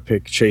I'm going to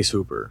pick Chase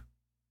Hooper.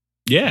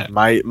 Yeah.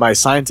 My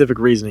scientific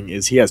reasoning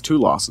is he has 2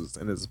 losses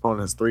and his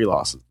opponent has 3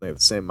 losses. They have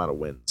the same amount of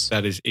wins.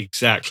 That is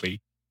exactly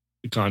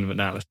the kind of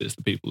analysis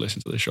that people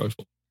listen to the show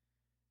for.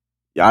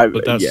 Yeah,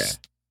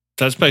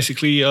 that's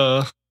basically.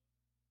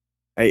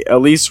 Hey,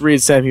 at least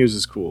Reed Sam Hughes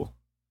is cool.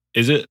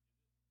 Is it?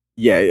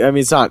 Yeah, I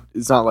mean it's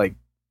not like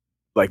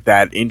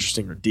that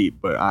interesting or deep,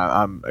 but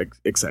I'm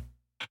excited.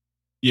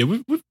 Yeah,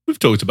 we've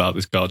talked about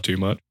this card too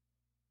much,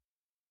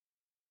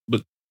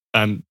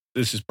 and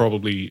this is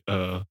probably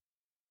a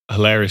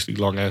hilariously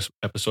long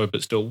episode,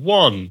 but still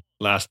one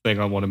last thing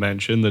I want to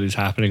mention that is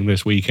happening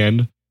this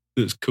weekend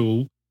that's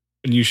cool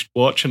and you should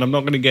watch. And I'm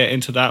not going to get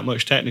into that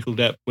much technical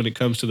depth when it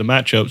comes to the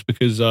matchups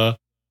because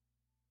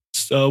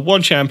it's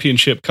one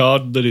championship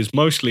card that is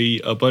mostly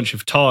a bunch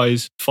of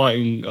Thais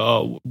fighting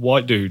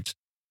white dudes.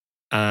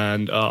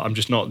 And I'm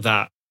just not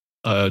that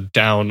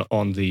down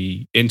on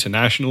the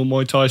international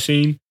Muay Thai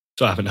scene.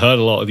 So I haven't heard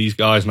a lot of these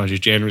guys, and I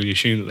just generally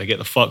assume that they get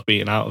the fuck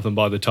beaten out of them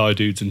by the Thai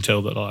dudes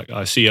until that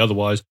I see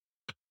otherwise.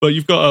 But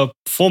you've got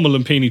former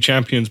Lumpini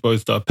champions,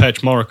 both Pech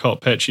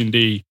Morakot, Pech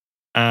Indi,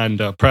 and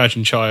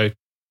Prajan Chai,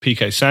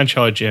 PK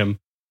Sanchai Gym,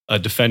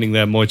 defending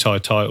their Muay Thai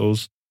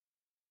titles.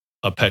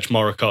 Pech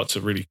Morakot's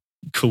a really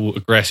cool,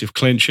 aggressive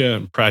clincher,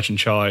 and Prajan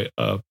Chai,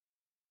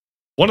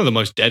 one of the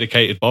most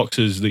dedicated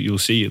boxers that you'll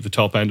see at the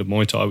top end of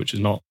Muay Thai, which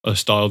is not a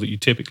style that you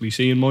typically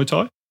see in Muay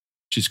Thai,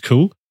 which is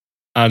cool.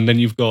 And then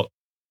you've got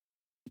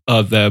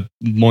their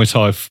Muay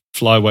Thai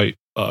flyweight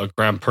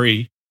Grand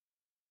Prix,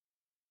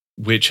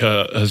 which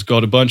has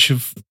got a bunch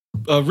of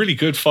really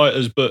good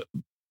fighters, but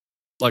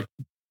like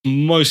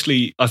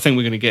mostly, I think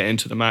we're going to get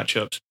into the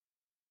matchups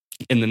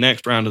in the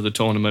next round of the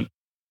tournament.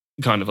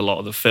 Kind of a lot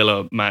of the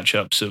filler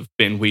matchups have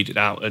been weeded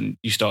out, and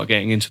you start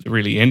getting into the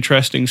really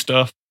interesting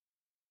stuff.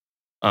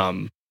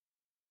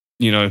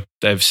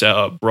 They've set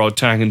up Rod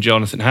Tang and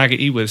Jonathan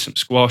Haggerty with some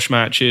squash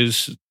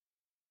matches.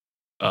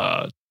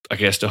 I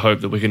guess to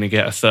hope that we're going to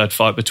get a third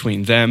fight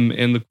between them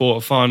in the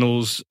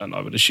quarterfinals, and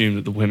I would assume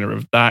that the winner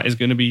of that is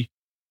going to be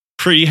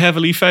pretty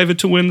heavily favored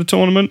to win the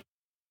tournament.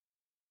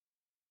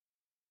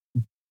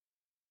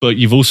 But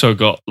you've also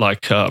got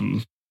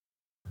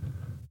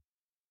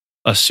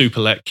a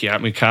Superlet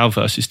Katlynn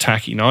versus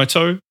Taki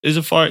Naito is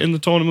a fight in the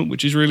tournament,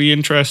 which is really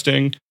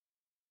interesting.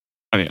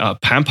 I mean,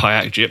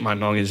 Pampayak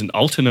Jitmanong is an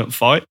alternate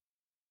fight.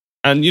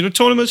 And,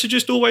 tournaments are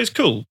just always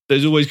cool.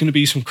 There's always going to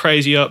be some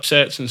crazy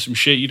upsets and some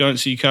shit you don't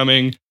see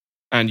coming.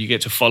 And you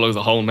get to follow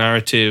the whole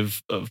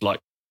narrative of,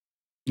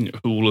 who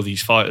all of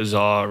these fighters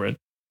are and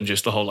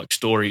just the whole,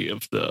 story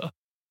of the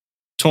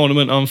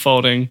tournament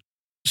unfolding.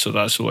 So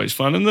that's always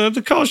fun. And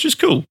the card's just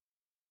cool.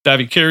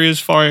 David Kiria's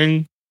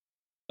fighting.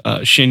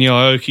 Shinya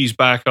Aoki's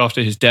back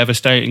after his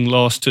devastating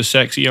loss to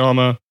Sexy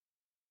Armor.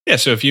 Yeah,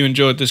 so if you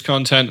enjoyed this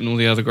content and all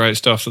the other great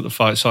stuff that the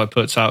Fight Side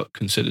puts out,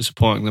 consider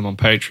supporting them on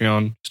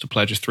Patreon. Just a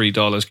pledge of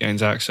 $3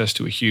 gains access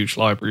to a huge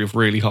library of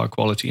really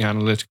high-quality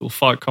analytical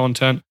fight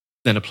content.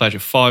 Then a pledge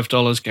of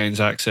 $5 gains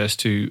access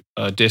to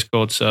a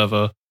Discord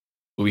server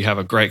where we have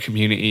a great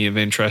community of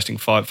interesting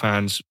fight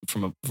fans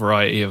from a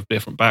variety of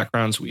different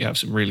backgrounds. We have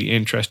some really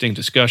interesting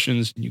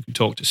discussions. You can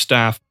talk to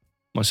staff.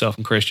 Myself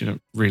and Christian are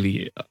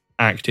really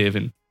active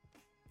in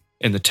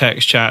the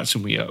text chats,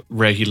 and we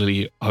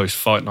regularly host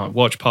Fight Night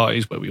watch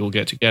parties where we all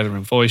get together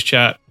and voice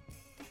chat.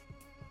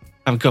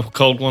 Have a couple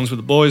cold ones with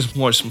the boys,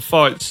 watch some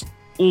fights.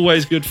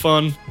 Always good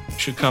fun. You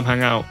should come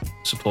hang out,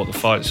 support the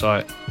Fight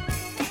Site.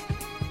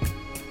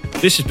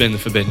 This has been the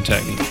Forbidden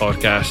Technique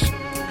podcast.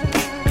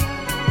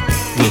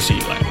 We'll see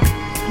you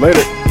later.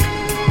 Later.